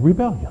unified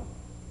rebellion.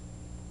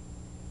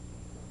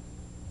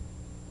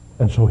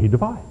 And so he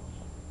divides.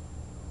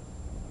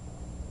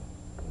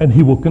 And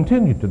he will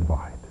continue to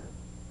divide.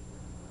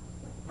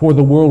 For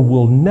the world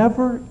will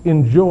never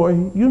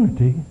enjoy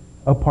unity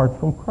apart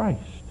from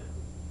Christ.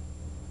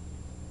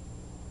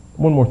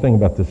 One more thing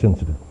about this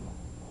incident.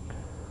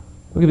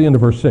 Look at the end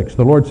of verse 6.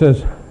 The Lord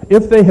says,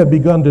 if they have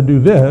begun to do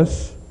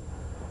this,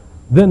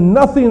 then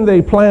nothing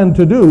they plan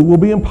to do will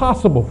be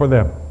impossible for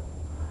them.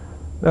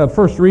 Now, at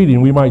first reading,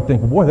 we might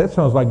think, boy, that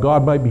sounds like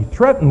God might be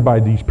threatened by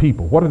these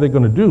people. What are they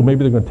going to do?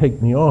 Maybe they're going to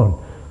take me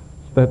on.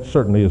 That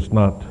certainly is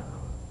not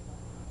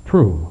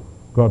true.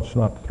 God's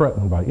not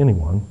threatened by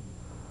anyone.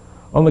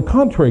 On the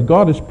contrary,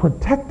 God is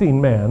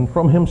protecting man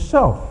from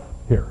himself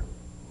here.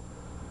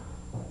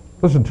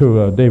 Listen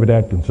to David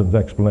Atkinson's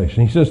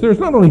explanation. He says, there's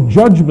not only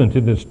judgment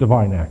in this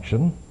divine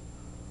action,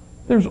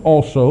 there's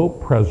also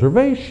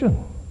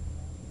preservation.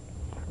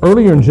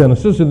 Earlier in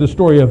Genesis, in the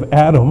story of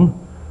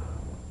Adam,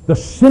 the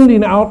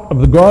sending out of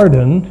the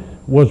garden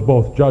was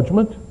both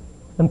judgment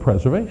and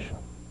preservation.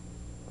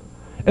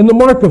 And the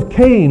mark of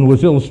Cain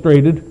was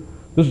illustrated.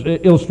 This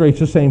illustrates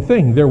the same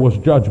thing. There was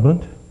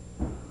judgment,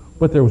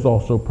 but there was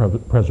also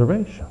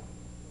preservation.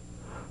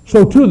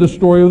 So too, the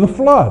story of the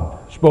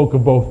flood spoke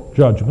of both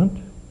judgment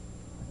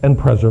and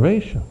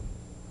preservation.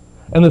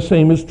 And the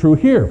same is true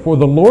here. For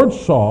the Lord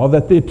saw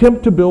that the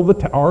attempt to build the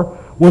tower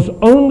was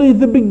only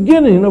the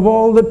beginning of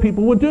all that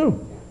people would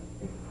do.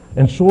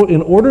 And so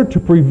in order to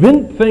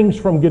prevent things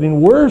from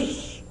getting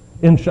worse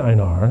in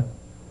Shinar,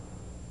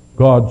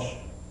 God's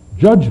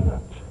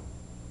judgment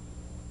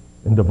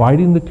in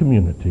dividing the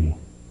community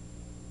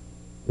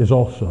is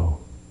also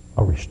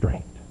a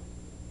restraint.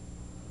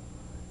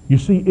 You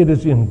see, it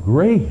is in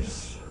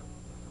grace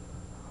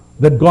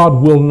that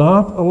God will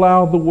not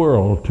allow the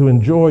world to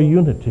enjoy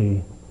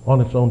unity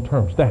on its own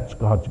terms. That's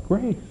God's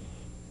grace.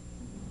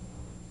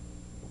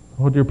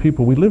 Oh, dear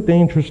people, we live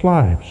dangerous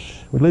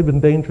lives. We live in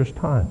dangerous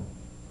times.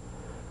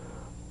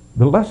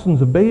 The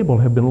lessons of Babel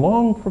have been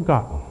long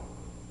forgotten.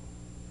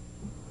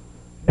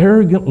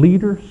 Arrogant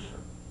leaders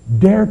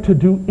dare to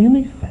do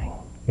anything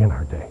in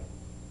our day.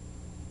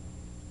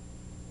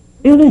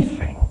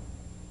 Anything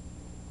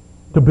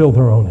to build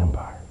their own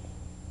empires.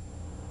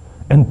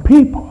 And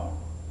people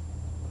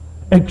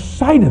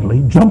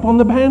excitedly jump on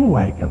the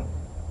bandwagon.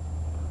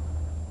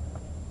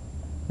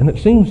 And it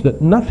seems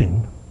that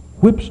nothing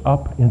whips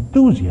up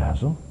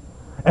enthusiasm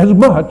as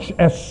much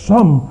as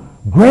some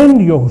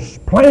grandiose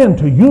plan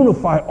to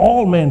unify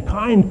all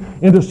mankind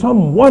into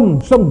some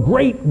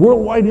great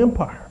worldwide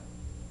empire.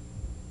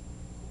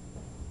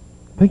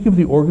 Think of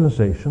the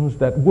organizations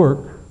that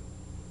work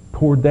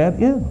toward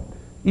that end,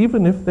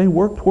 even if they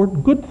work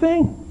toward good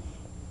things.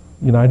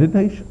 United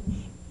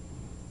Nations,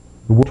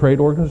 the World Trade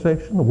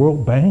Organization, the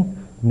World Bank,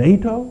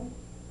 NATO,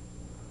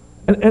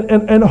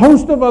 and a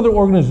host of other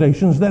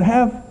organizations that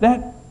have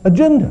that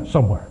agenda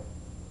somewhere.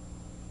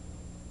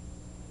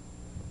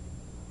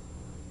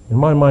 In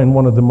my mind,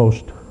 one of the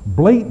most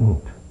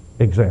blatant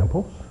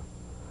examples,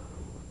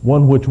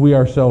 one which we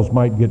ourselves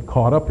might get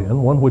caught up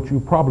in, one which you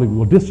probably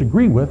will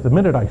disagree with the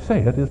minute I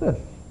say it, is this.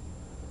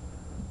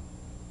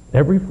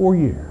 Every 4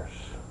 years,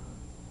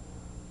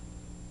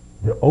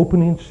 the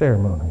opening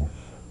ceremonies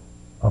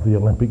of the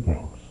Olympic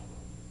Games.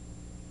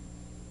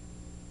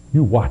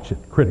 You watch it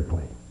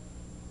critically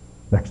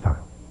next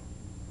time.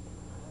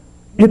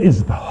 It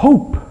is the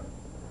hope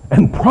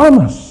and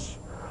promise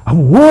of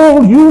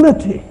world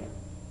unity.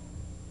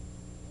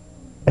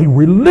 A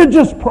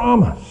religious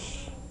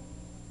promise,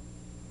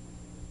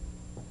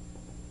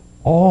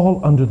 all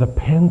under the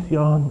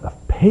pantheon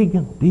of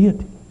pagan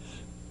deities,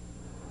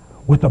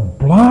 with a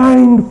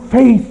blind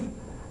faith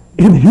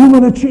in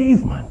human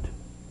achievement.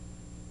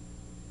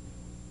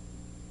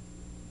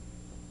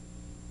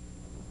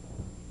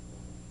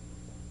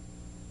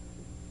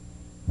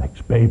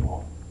 Makes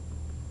Babel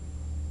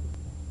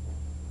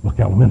look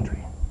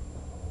elementary.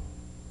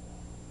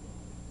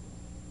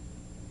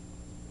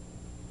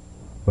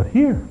 But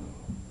here,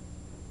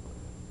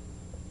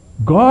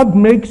 God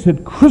makes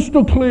it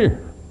crystal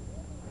clear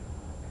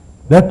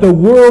that the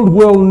world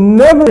will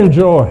never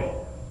enjoy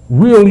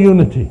real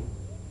unity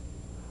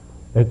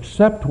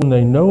except when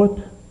they know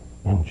it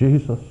in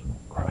Jesus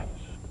Christ.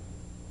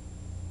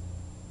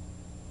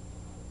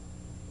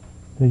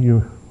 Now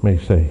you may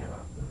say,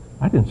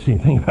 I didn't see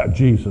anything about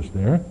Jesus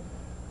there.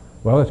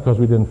 Well, that's because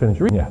we didn't finish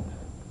reading yet.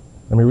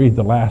 Let me read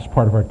the last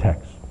part of our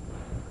text.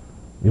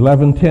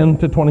 11:10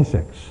 to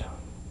 26.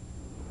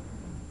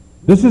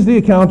 This is the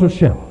account of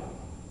Shem.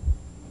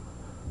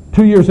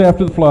 2 years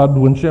after the flood,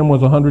 when Shem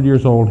was 100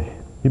 years old,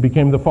 he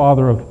became the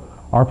father of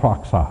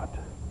Arphaxad.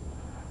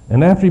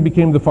 And after he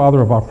became the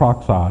father of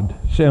Arphaxad,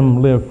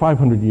 Shem lived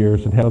 500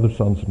 years and had other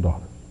sons and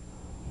daughters.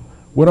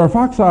 When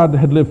Arphaxad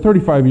had lived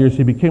 35 years,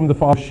 he became the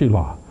father of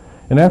Shelah.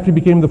 And after he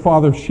became the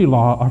father of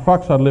Shelah,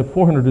 Arphaxad lived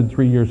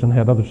 403 years and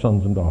had other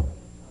sons and daughters.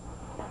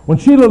 When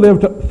Shelah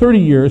lived 30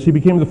 years, he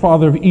became the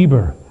father of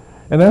Eber.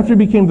 And after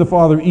he became the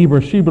father of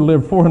Eber, Sheba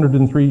lived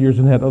 403 years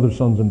and had other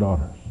sons and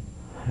daughters.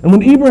 And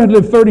when Eber had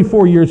lived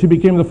 34 years, he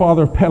became the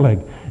father of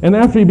Peleg. And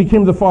after he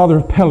became the father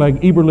of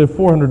Peleg, Eber lived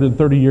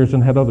 430 years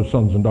and had other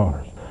sons and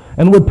daughters.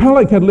 And when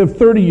Peleg had lived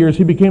 30 years,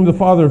 he became the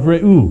father of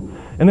Reu.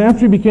 And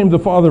after he became the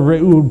father of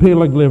Reu,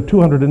 Peleg lived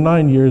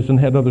 209 years and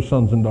had other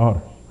sons and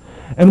daughters.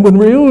 And when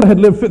Reu had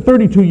lived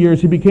 32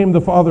 years, he became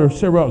the father of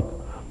Serug.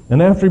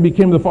 And after he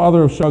became the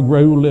father of Serug,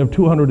 Reu lived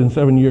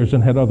 207 years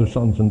and had other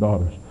sons and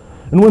daughters.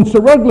 And when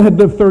Serug had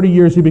lived 30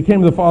 years, he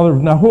became the father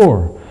of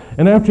Nahor.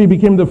 And after he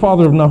became the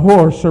father of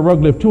Nahor,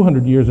 Serug lived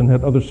 200 years and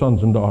had other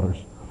sons and daughters.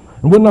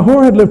 And when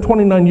Nahor had lived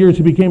 29 years,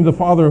 he became the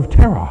father of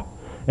Terah.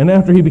 And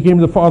after he became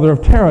the father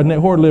of Terah,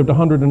 Nahor lived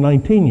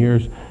 119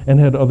 years and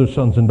had other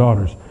sons and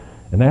daughters.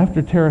 And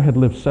after Terah had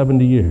lived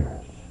 70 years,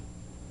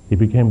 he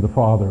became the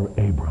father of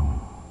Abram,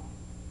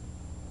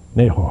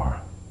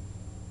 Nahor,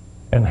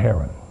 and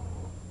Haran.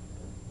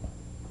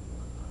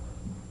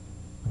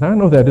 Now I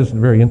know that isn't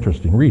very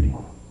interesting reading,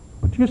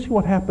 but do you see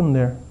what happened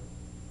there?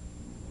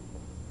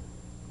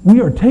 We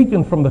are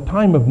taken from the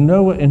time of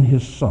Noah and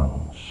his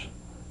sons,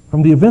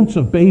 from the events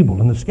of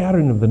Babel and the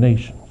scattering of the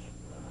nations.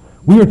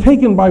 We are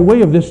taken by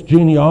way of this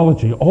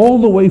genealogy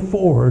all the way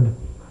forward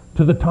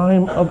to the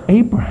time of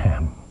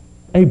Abraham.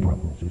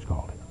 Abram, as he's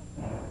called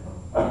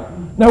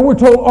him. Now we're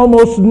told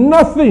almost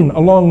nothing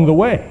along the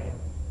way,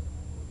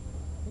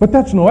 but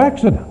that's no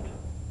accident.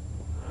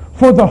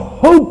 For the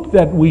hope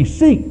that we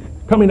seek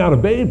coming out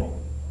of Babel,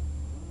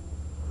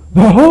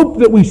 the hope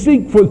that we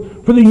seek for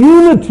the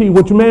unity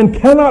which man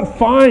cannot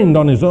find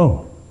on his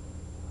own,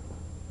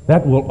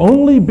 that will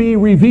only be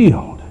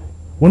revealed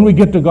when we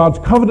get to God's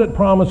covenant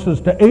promises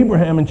to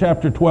Abraham in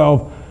chapter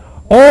 12.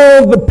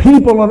 All the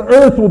people on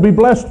earth will be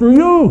blessed through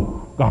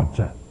you, God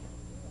says.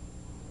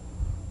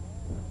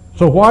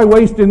 So why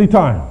waste any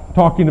time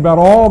talking about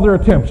all their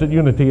attempts at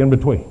unity in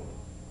between?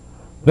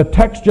 The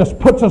text just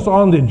puts us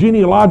on the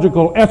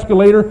genealogical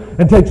escalator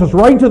and takes us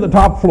right to the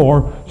top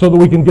floor so that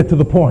we can get to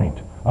the point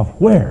of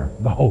where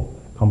the hope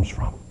comes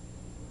from.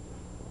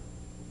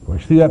 We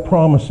see that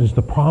promise is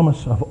the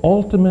promise of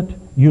ultimate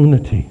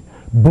unity,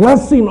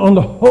 blessing on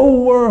the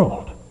whole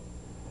world.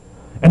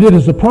 And it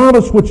is a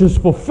promise which is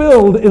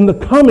fulfilled in the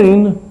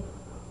coming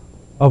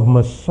of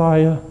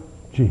Messiah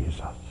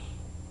Jesus.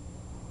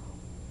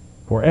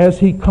 For as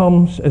he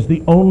comes as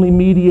the only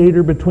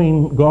mediator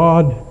between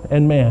God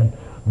and man,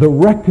 the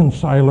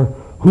reconciler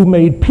who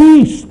made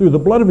peace through the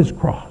blood of his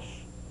cross.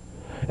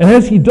 And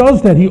as he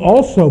does that, he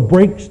also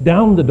breaks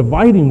down the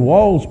dividing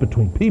walls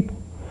between people.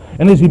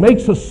 And as he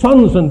makes us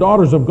sons and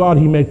daughters of God,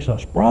 he makes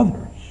us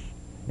brothers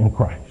in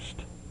Christ.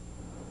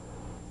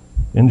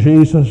 In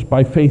Jesus,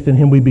 by faith in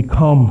him, we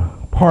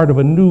become part of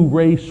a new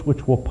race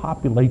which will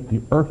populate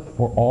the earth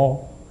for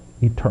all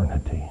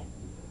eternity.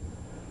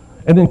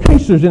 And in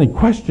case there's any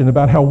question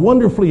about how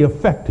wonderfully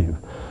effective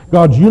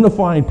God's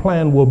unifying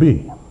plan will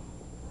be,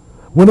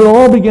 when it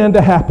all began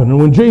to happen, and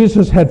when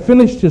Jesus had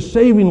finished his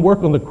saving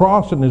work on the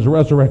cross and his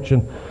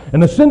resurrection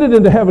and ascended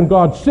into heaven,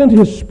 God sent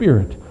his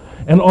Spirit.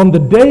 And on the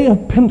day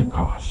of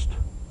Pentecost,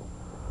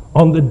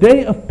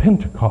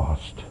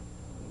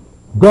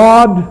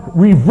 God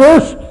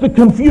reversed the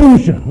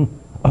confusion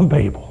of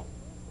Babel.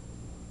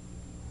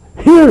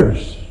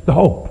 Here's the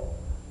hope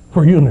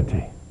for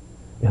unity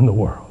in the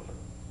world.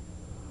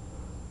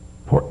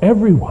 For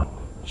everyone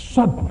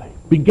suddenly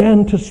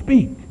began to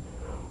speak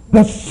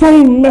the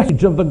same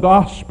message of the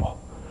gospel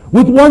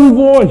with one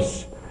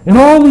voice in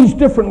all these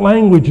different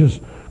languages,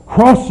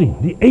 crossing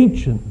the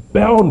ancient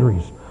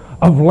boundaries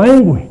of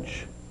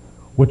language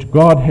which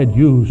God had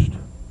used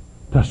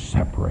to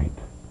separate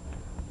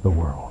the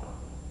world.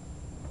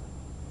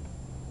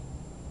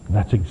 And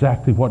that's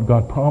exactly what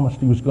God promised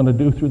he was going to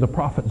do through the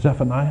prophet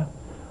Zephaniah,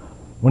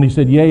 when he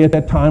said, "Yea, at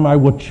that time I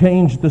will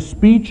change the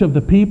speech of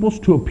the peoples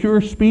to a pure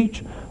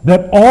speech,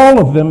 that all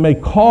of them may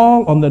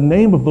call on the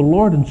name of the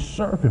Lord and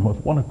serve him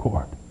with one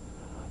accord."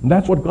 And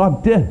that's what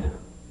God did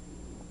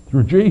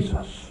through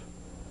Jesus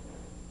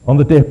on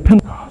the day of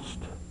Pentecost.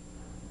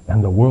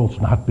 And the world's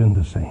not been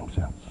the same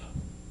since.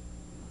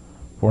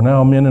 For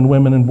now men and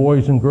women and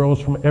boys and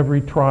girls from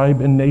every tribe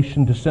and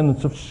nation,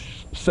 descendants of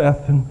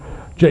Seth and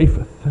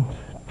Japheth and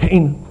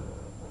Canaan,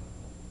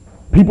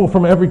 people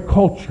from every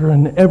culture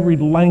and every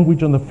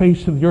language on the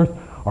face of the earth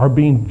are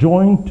being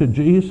joined to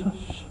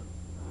Jesus.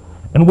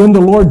 And when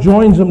the Lord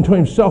joins them to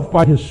himself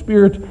by his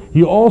Spirit,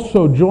 he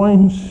also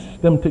joins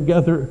them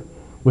together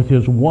with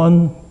his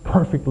one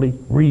perfectly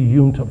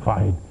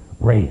reunified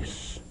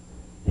race,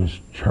 his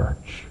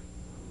church,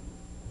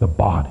 the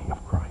body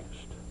of Christ.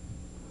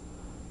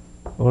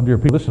 Well, dear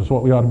people, this is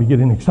what we ought to be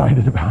getting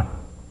excited about.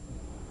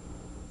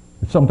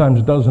 It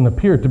sometimes doesn't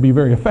appear to be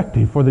very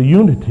effective for the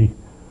unity.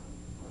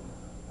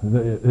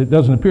 It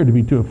doesn't appear to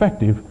be too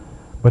effective,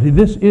 but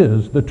this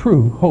is the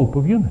true hope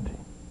of unity.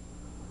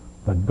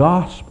 The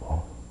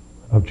gospel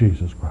of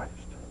Jesus Christ.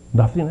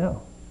 Nothing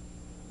else.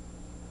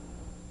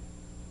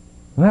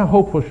 And how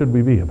hopeful should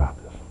we be about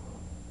this?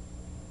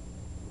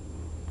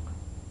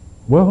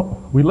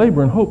 Well, we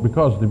labor in hope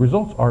because the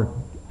results are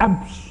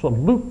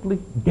absolutely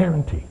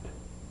guaranteed.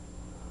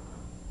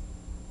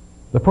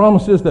 The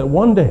promise is that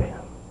one day,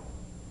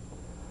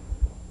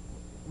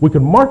 we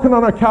could mark it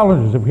on our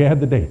calendars if we had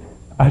the date.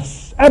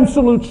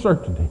 Absolute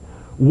certainty.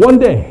 One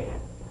day,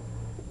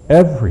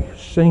 every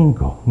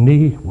single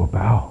knee will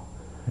bow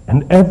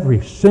and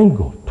every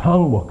single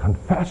tongue will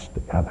confess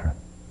together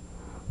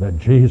that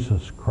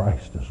Jesus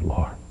Christ is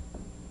Lord,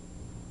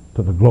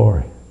 to the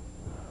glory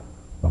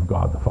of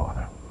God the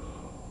Father.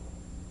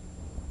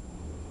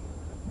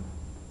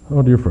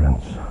 Oh, dear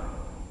friends,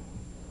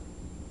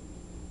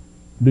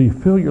 do you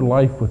fill your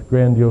life with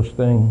grandiose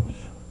things,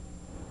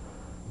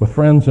 with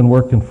friends and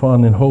work and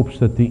fun, in hopes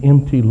that the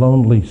empty,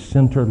 lonely,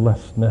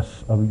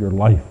 centerlessness of your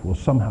life will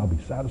somehow be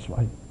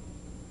satisfied?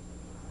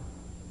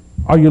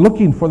 Are you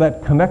looking for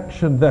that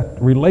connection,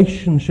 that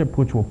relationship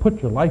which will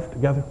put your life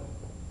together?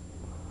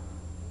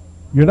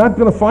 You're not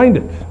going to find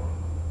it.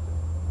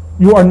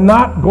 You are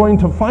not going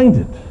to find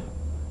it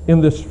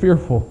in this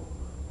fearful,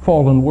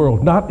 fallen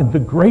world. Not in the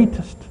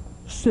greatest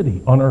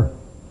city on earth.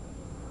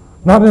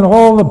 Not in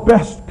all the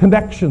best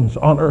connections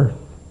on earth.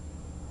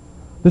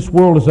 This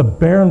world is a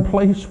barren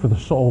place for the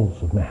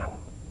souls of man.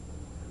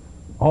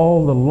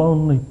 All the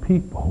lonely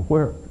people,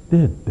 where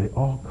did they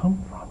all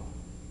come from?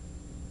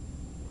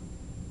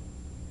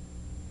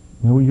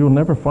 You'll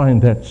never find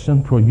that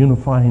central,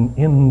 unifying,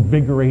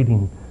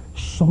 invigorating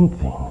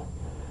something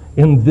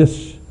in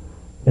this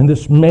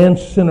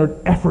man-centered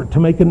effort to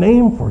make a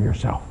name for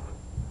yourself.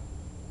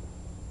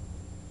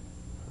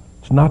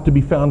 It's not to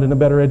be found in a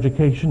better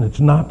education. It's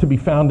not to be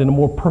found in a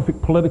more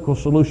perfect political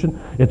solution.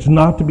 It's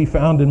not to be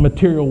found in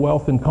material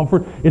wealth and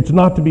comfort. It's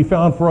not to be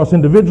found for us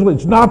individually.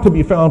 It's not to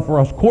be found for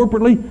us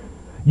corporately.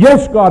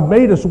 Yes, God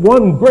made us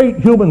one great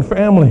human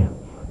family,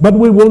 but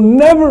we will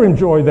never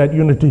enjoy that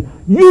unity.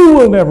 You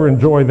will never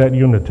enjoy that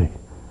unity,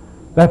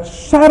 that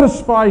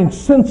satisfying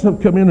sense of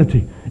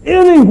community,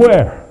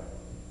 anywhere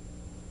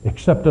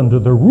except under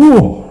the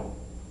rule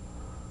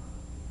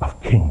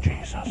of King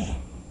Jesus.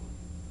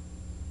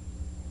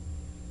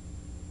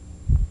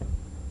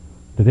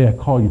 Today I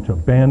call you to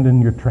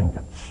abandon your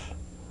trinkets,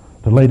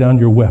 to lay down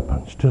your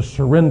weapons, to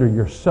surrender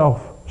your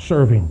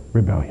self-serving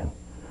rebellion.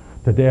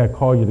 Today I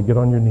call you to get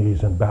on your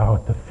knees and bow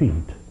at the feet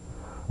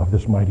of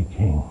this mighty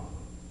King,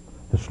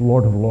 this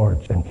Lord of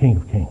Lords and King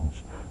of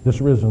Kings,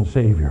 this risen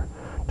Savior,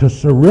 to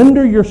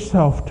surrender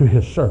yourself to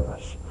his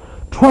service,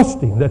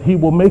 trusting that he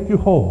will make you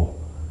whole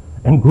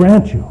and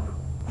grant you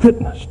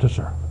fitness to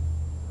serve.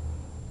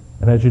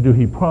 And as you do,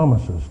 he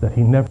promises that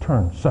he never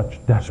turns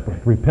such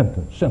desperate,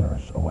 repentant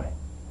sinners away.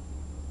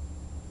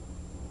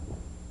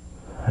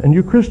 And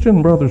you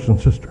Christian brothers and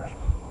sisters,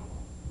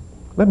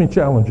 let me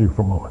challenge you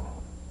for a moment.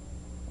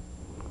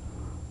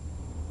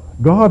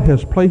 God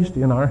has placed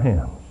in our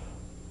hands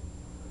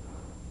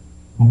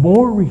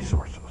more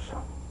resources.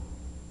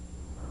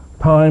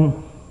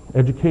 Time,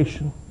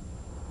 education,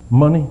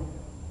 money,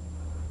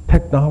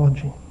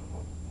 technology,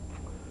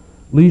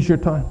 leisure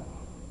time.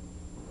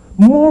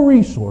 More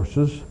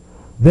resources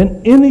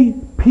than any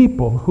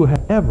people who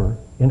have ever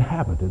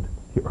inhabited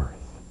the earth.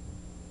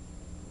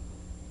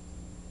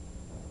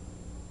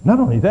 Not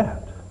only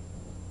that,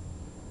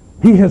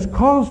 He has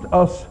caused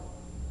us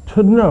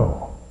to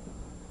know.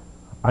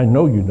 I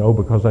know you know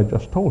because I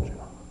just told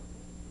you.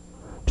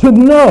 To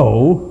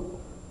know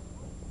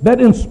that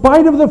in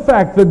spite of the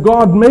fact that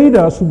God made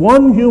us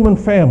one human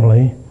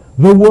family,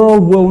 the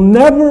world will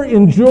never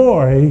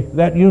enjoy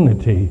that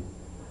unity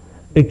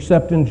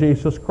except in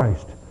Jesus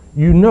Christ.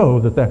 You know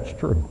that that's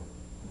true.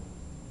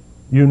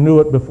 You knew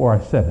it before I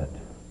said it.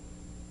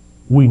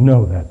 We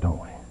know that, don't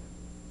we?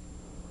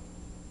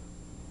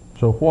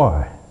 So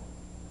why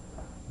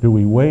do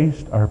we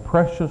waste our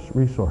precious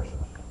resources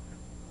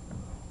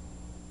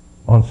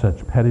on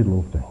such petty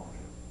little things?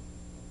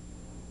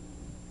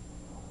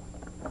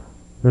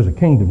 There's a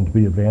kingdom to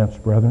be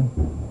advanced, brethren.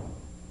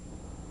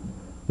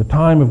 The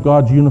time of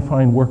God's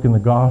unifying work in the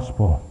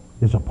gospel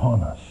is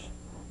upon us.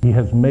 He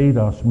has made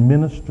us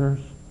ministers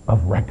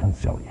of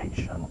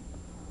reconciliation.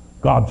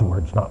 God's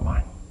words, not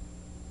mine.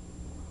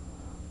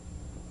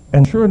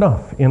 And sure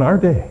enough, in our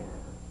day,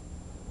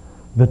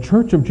 the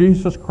Church of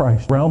Jesus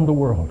Christ around the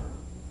world,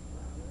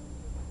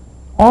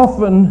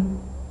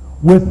 often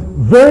with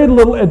very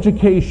little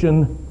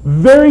education,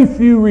 very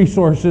few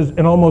resources,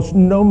 and almost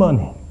no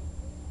money,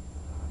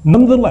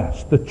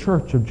 nonetheless, the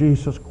Church of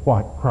Jesus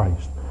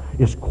Christ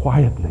is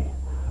quietly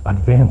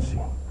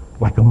advancing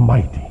like a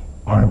mighty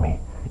army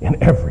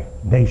in every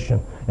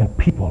nation and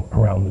people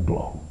around the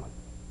globe.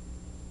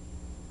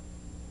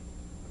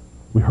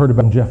 We heard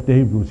about Jeff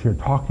David was here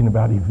talking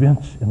about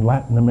events in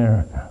Latin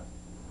America,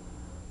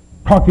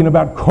 talking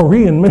about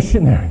Korean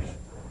missionaries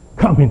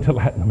coming to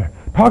Latin America,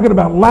 talking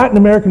about Latin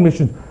American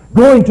missions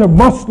going to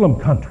Muslim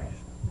countries.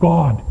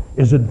 God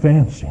is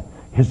advancing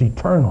His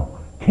eternal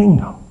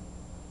kingdom.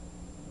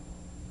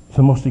 It's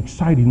the most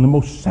exciting, the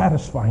most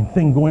satisfying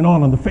thing going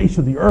on the face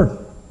of the earth.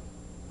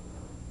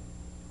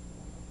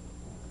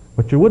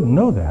 But you wouldn't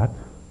know that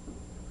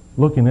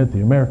looking at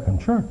the American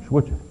church,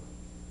 would you?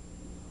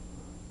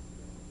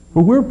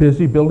 But we're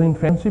busy building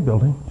fancy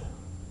buildings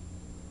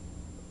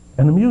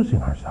and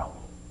amusing ourselves.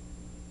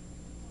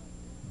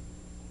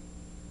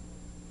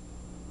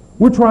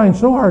 We're trying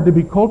so hard to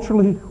be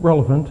culturally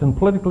relevant and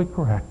politically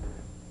correct,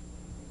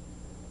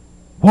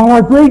 while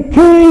our great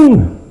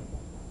King,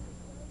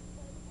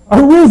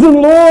 our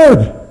risen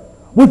Lord,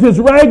 with His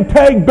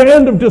ragtag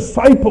band of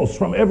disciples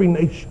from every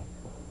nation,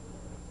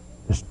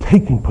 is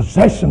taking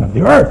possession of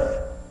the earth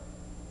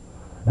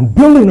and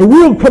building a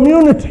real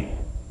community.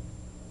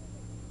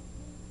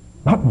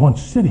 Not one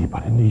city,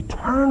 but in the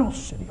eternal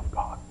city of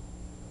God.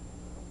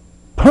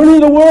 Turning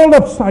the world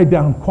upside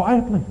down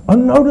quietly,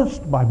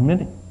 unnoticed by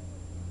many.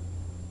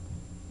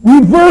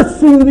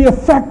 Reversing the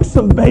effects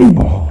of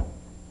Babel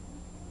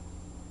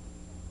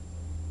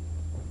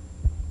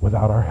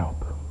without our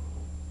help.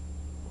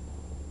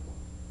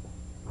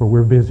 For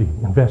we're busy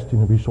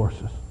investing in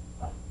resources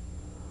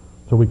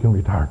so we can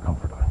retire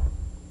comfortably.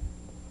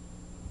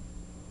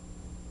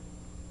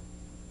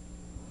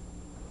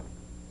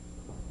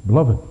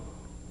 Beloved,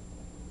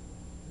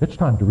 it's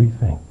time to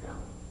rethink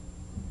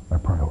our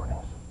priorities.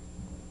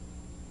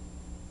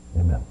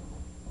 Amen.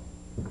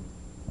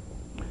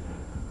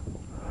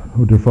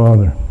 Oh, dear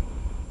Father,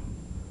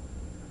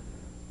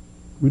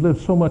 we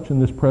live so much in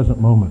this present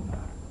moment.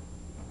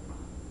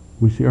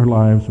 We see our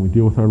lives and we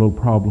deal with our little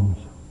problems.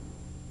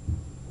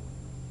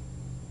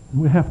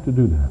 And we have to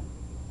do that.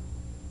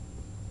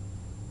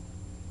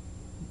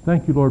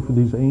 Thank you, Lord, for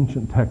these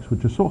ancient texts,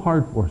 which are so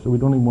hard for us that we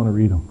don't even want to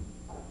read them.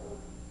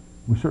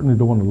 We certainly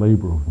don't want to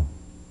labor over them.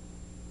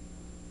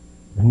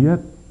 And yet,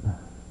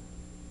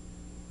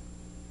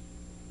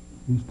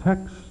 these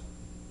texts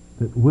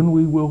that when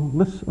we will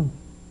listen,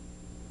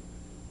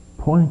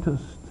 point us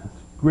to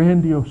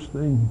grandiose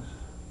things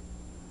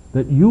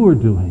that you are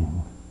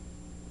doing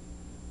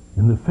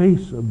in the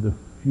face of the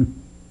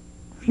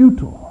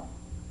futile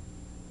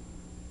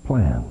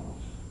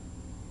plans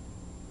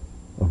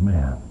of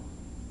man.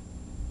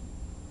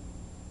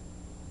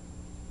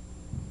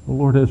 Well,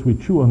 Lord, as we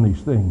chew on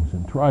these things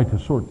and try to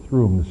sort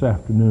through them this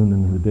afternoon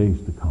and in the days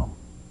to come,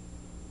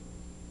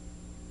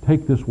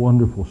 take this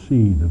wonderful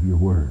seed of your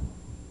word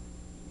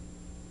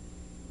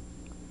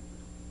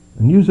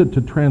and use it to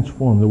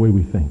transform the way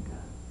we think,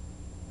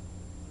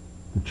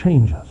 to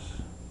change us,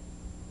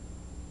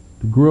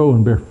 to grow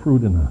and bear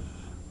fruit in us,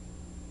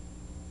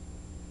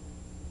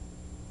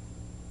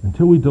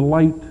 until we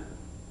delight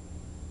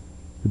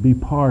to be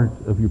part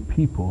of your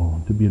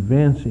people, to be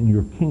advancing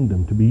your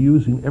kingdom, to be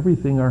using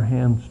everything our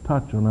hands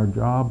touch on our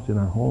jobs, in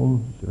our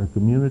homes, in our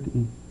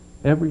community,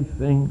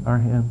 everything our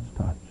hands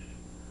touch,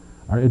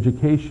 our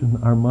education,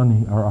 our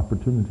money, our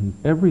opportunities,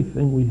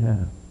 everything we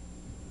have,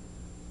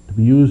 to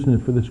be using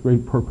it for this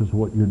great purpose of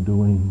what you're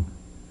doing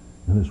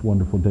in this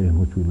wonderful day in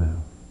which we live.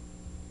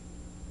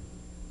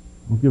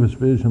 Give us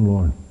vision,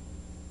 Lord.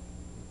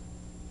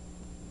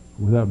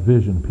 Without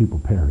vision, people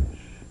perish.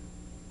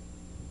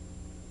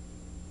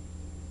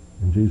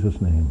 In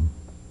Jesus' name,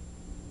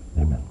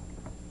 amen.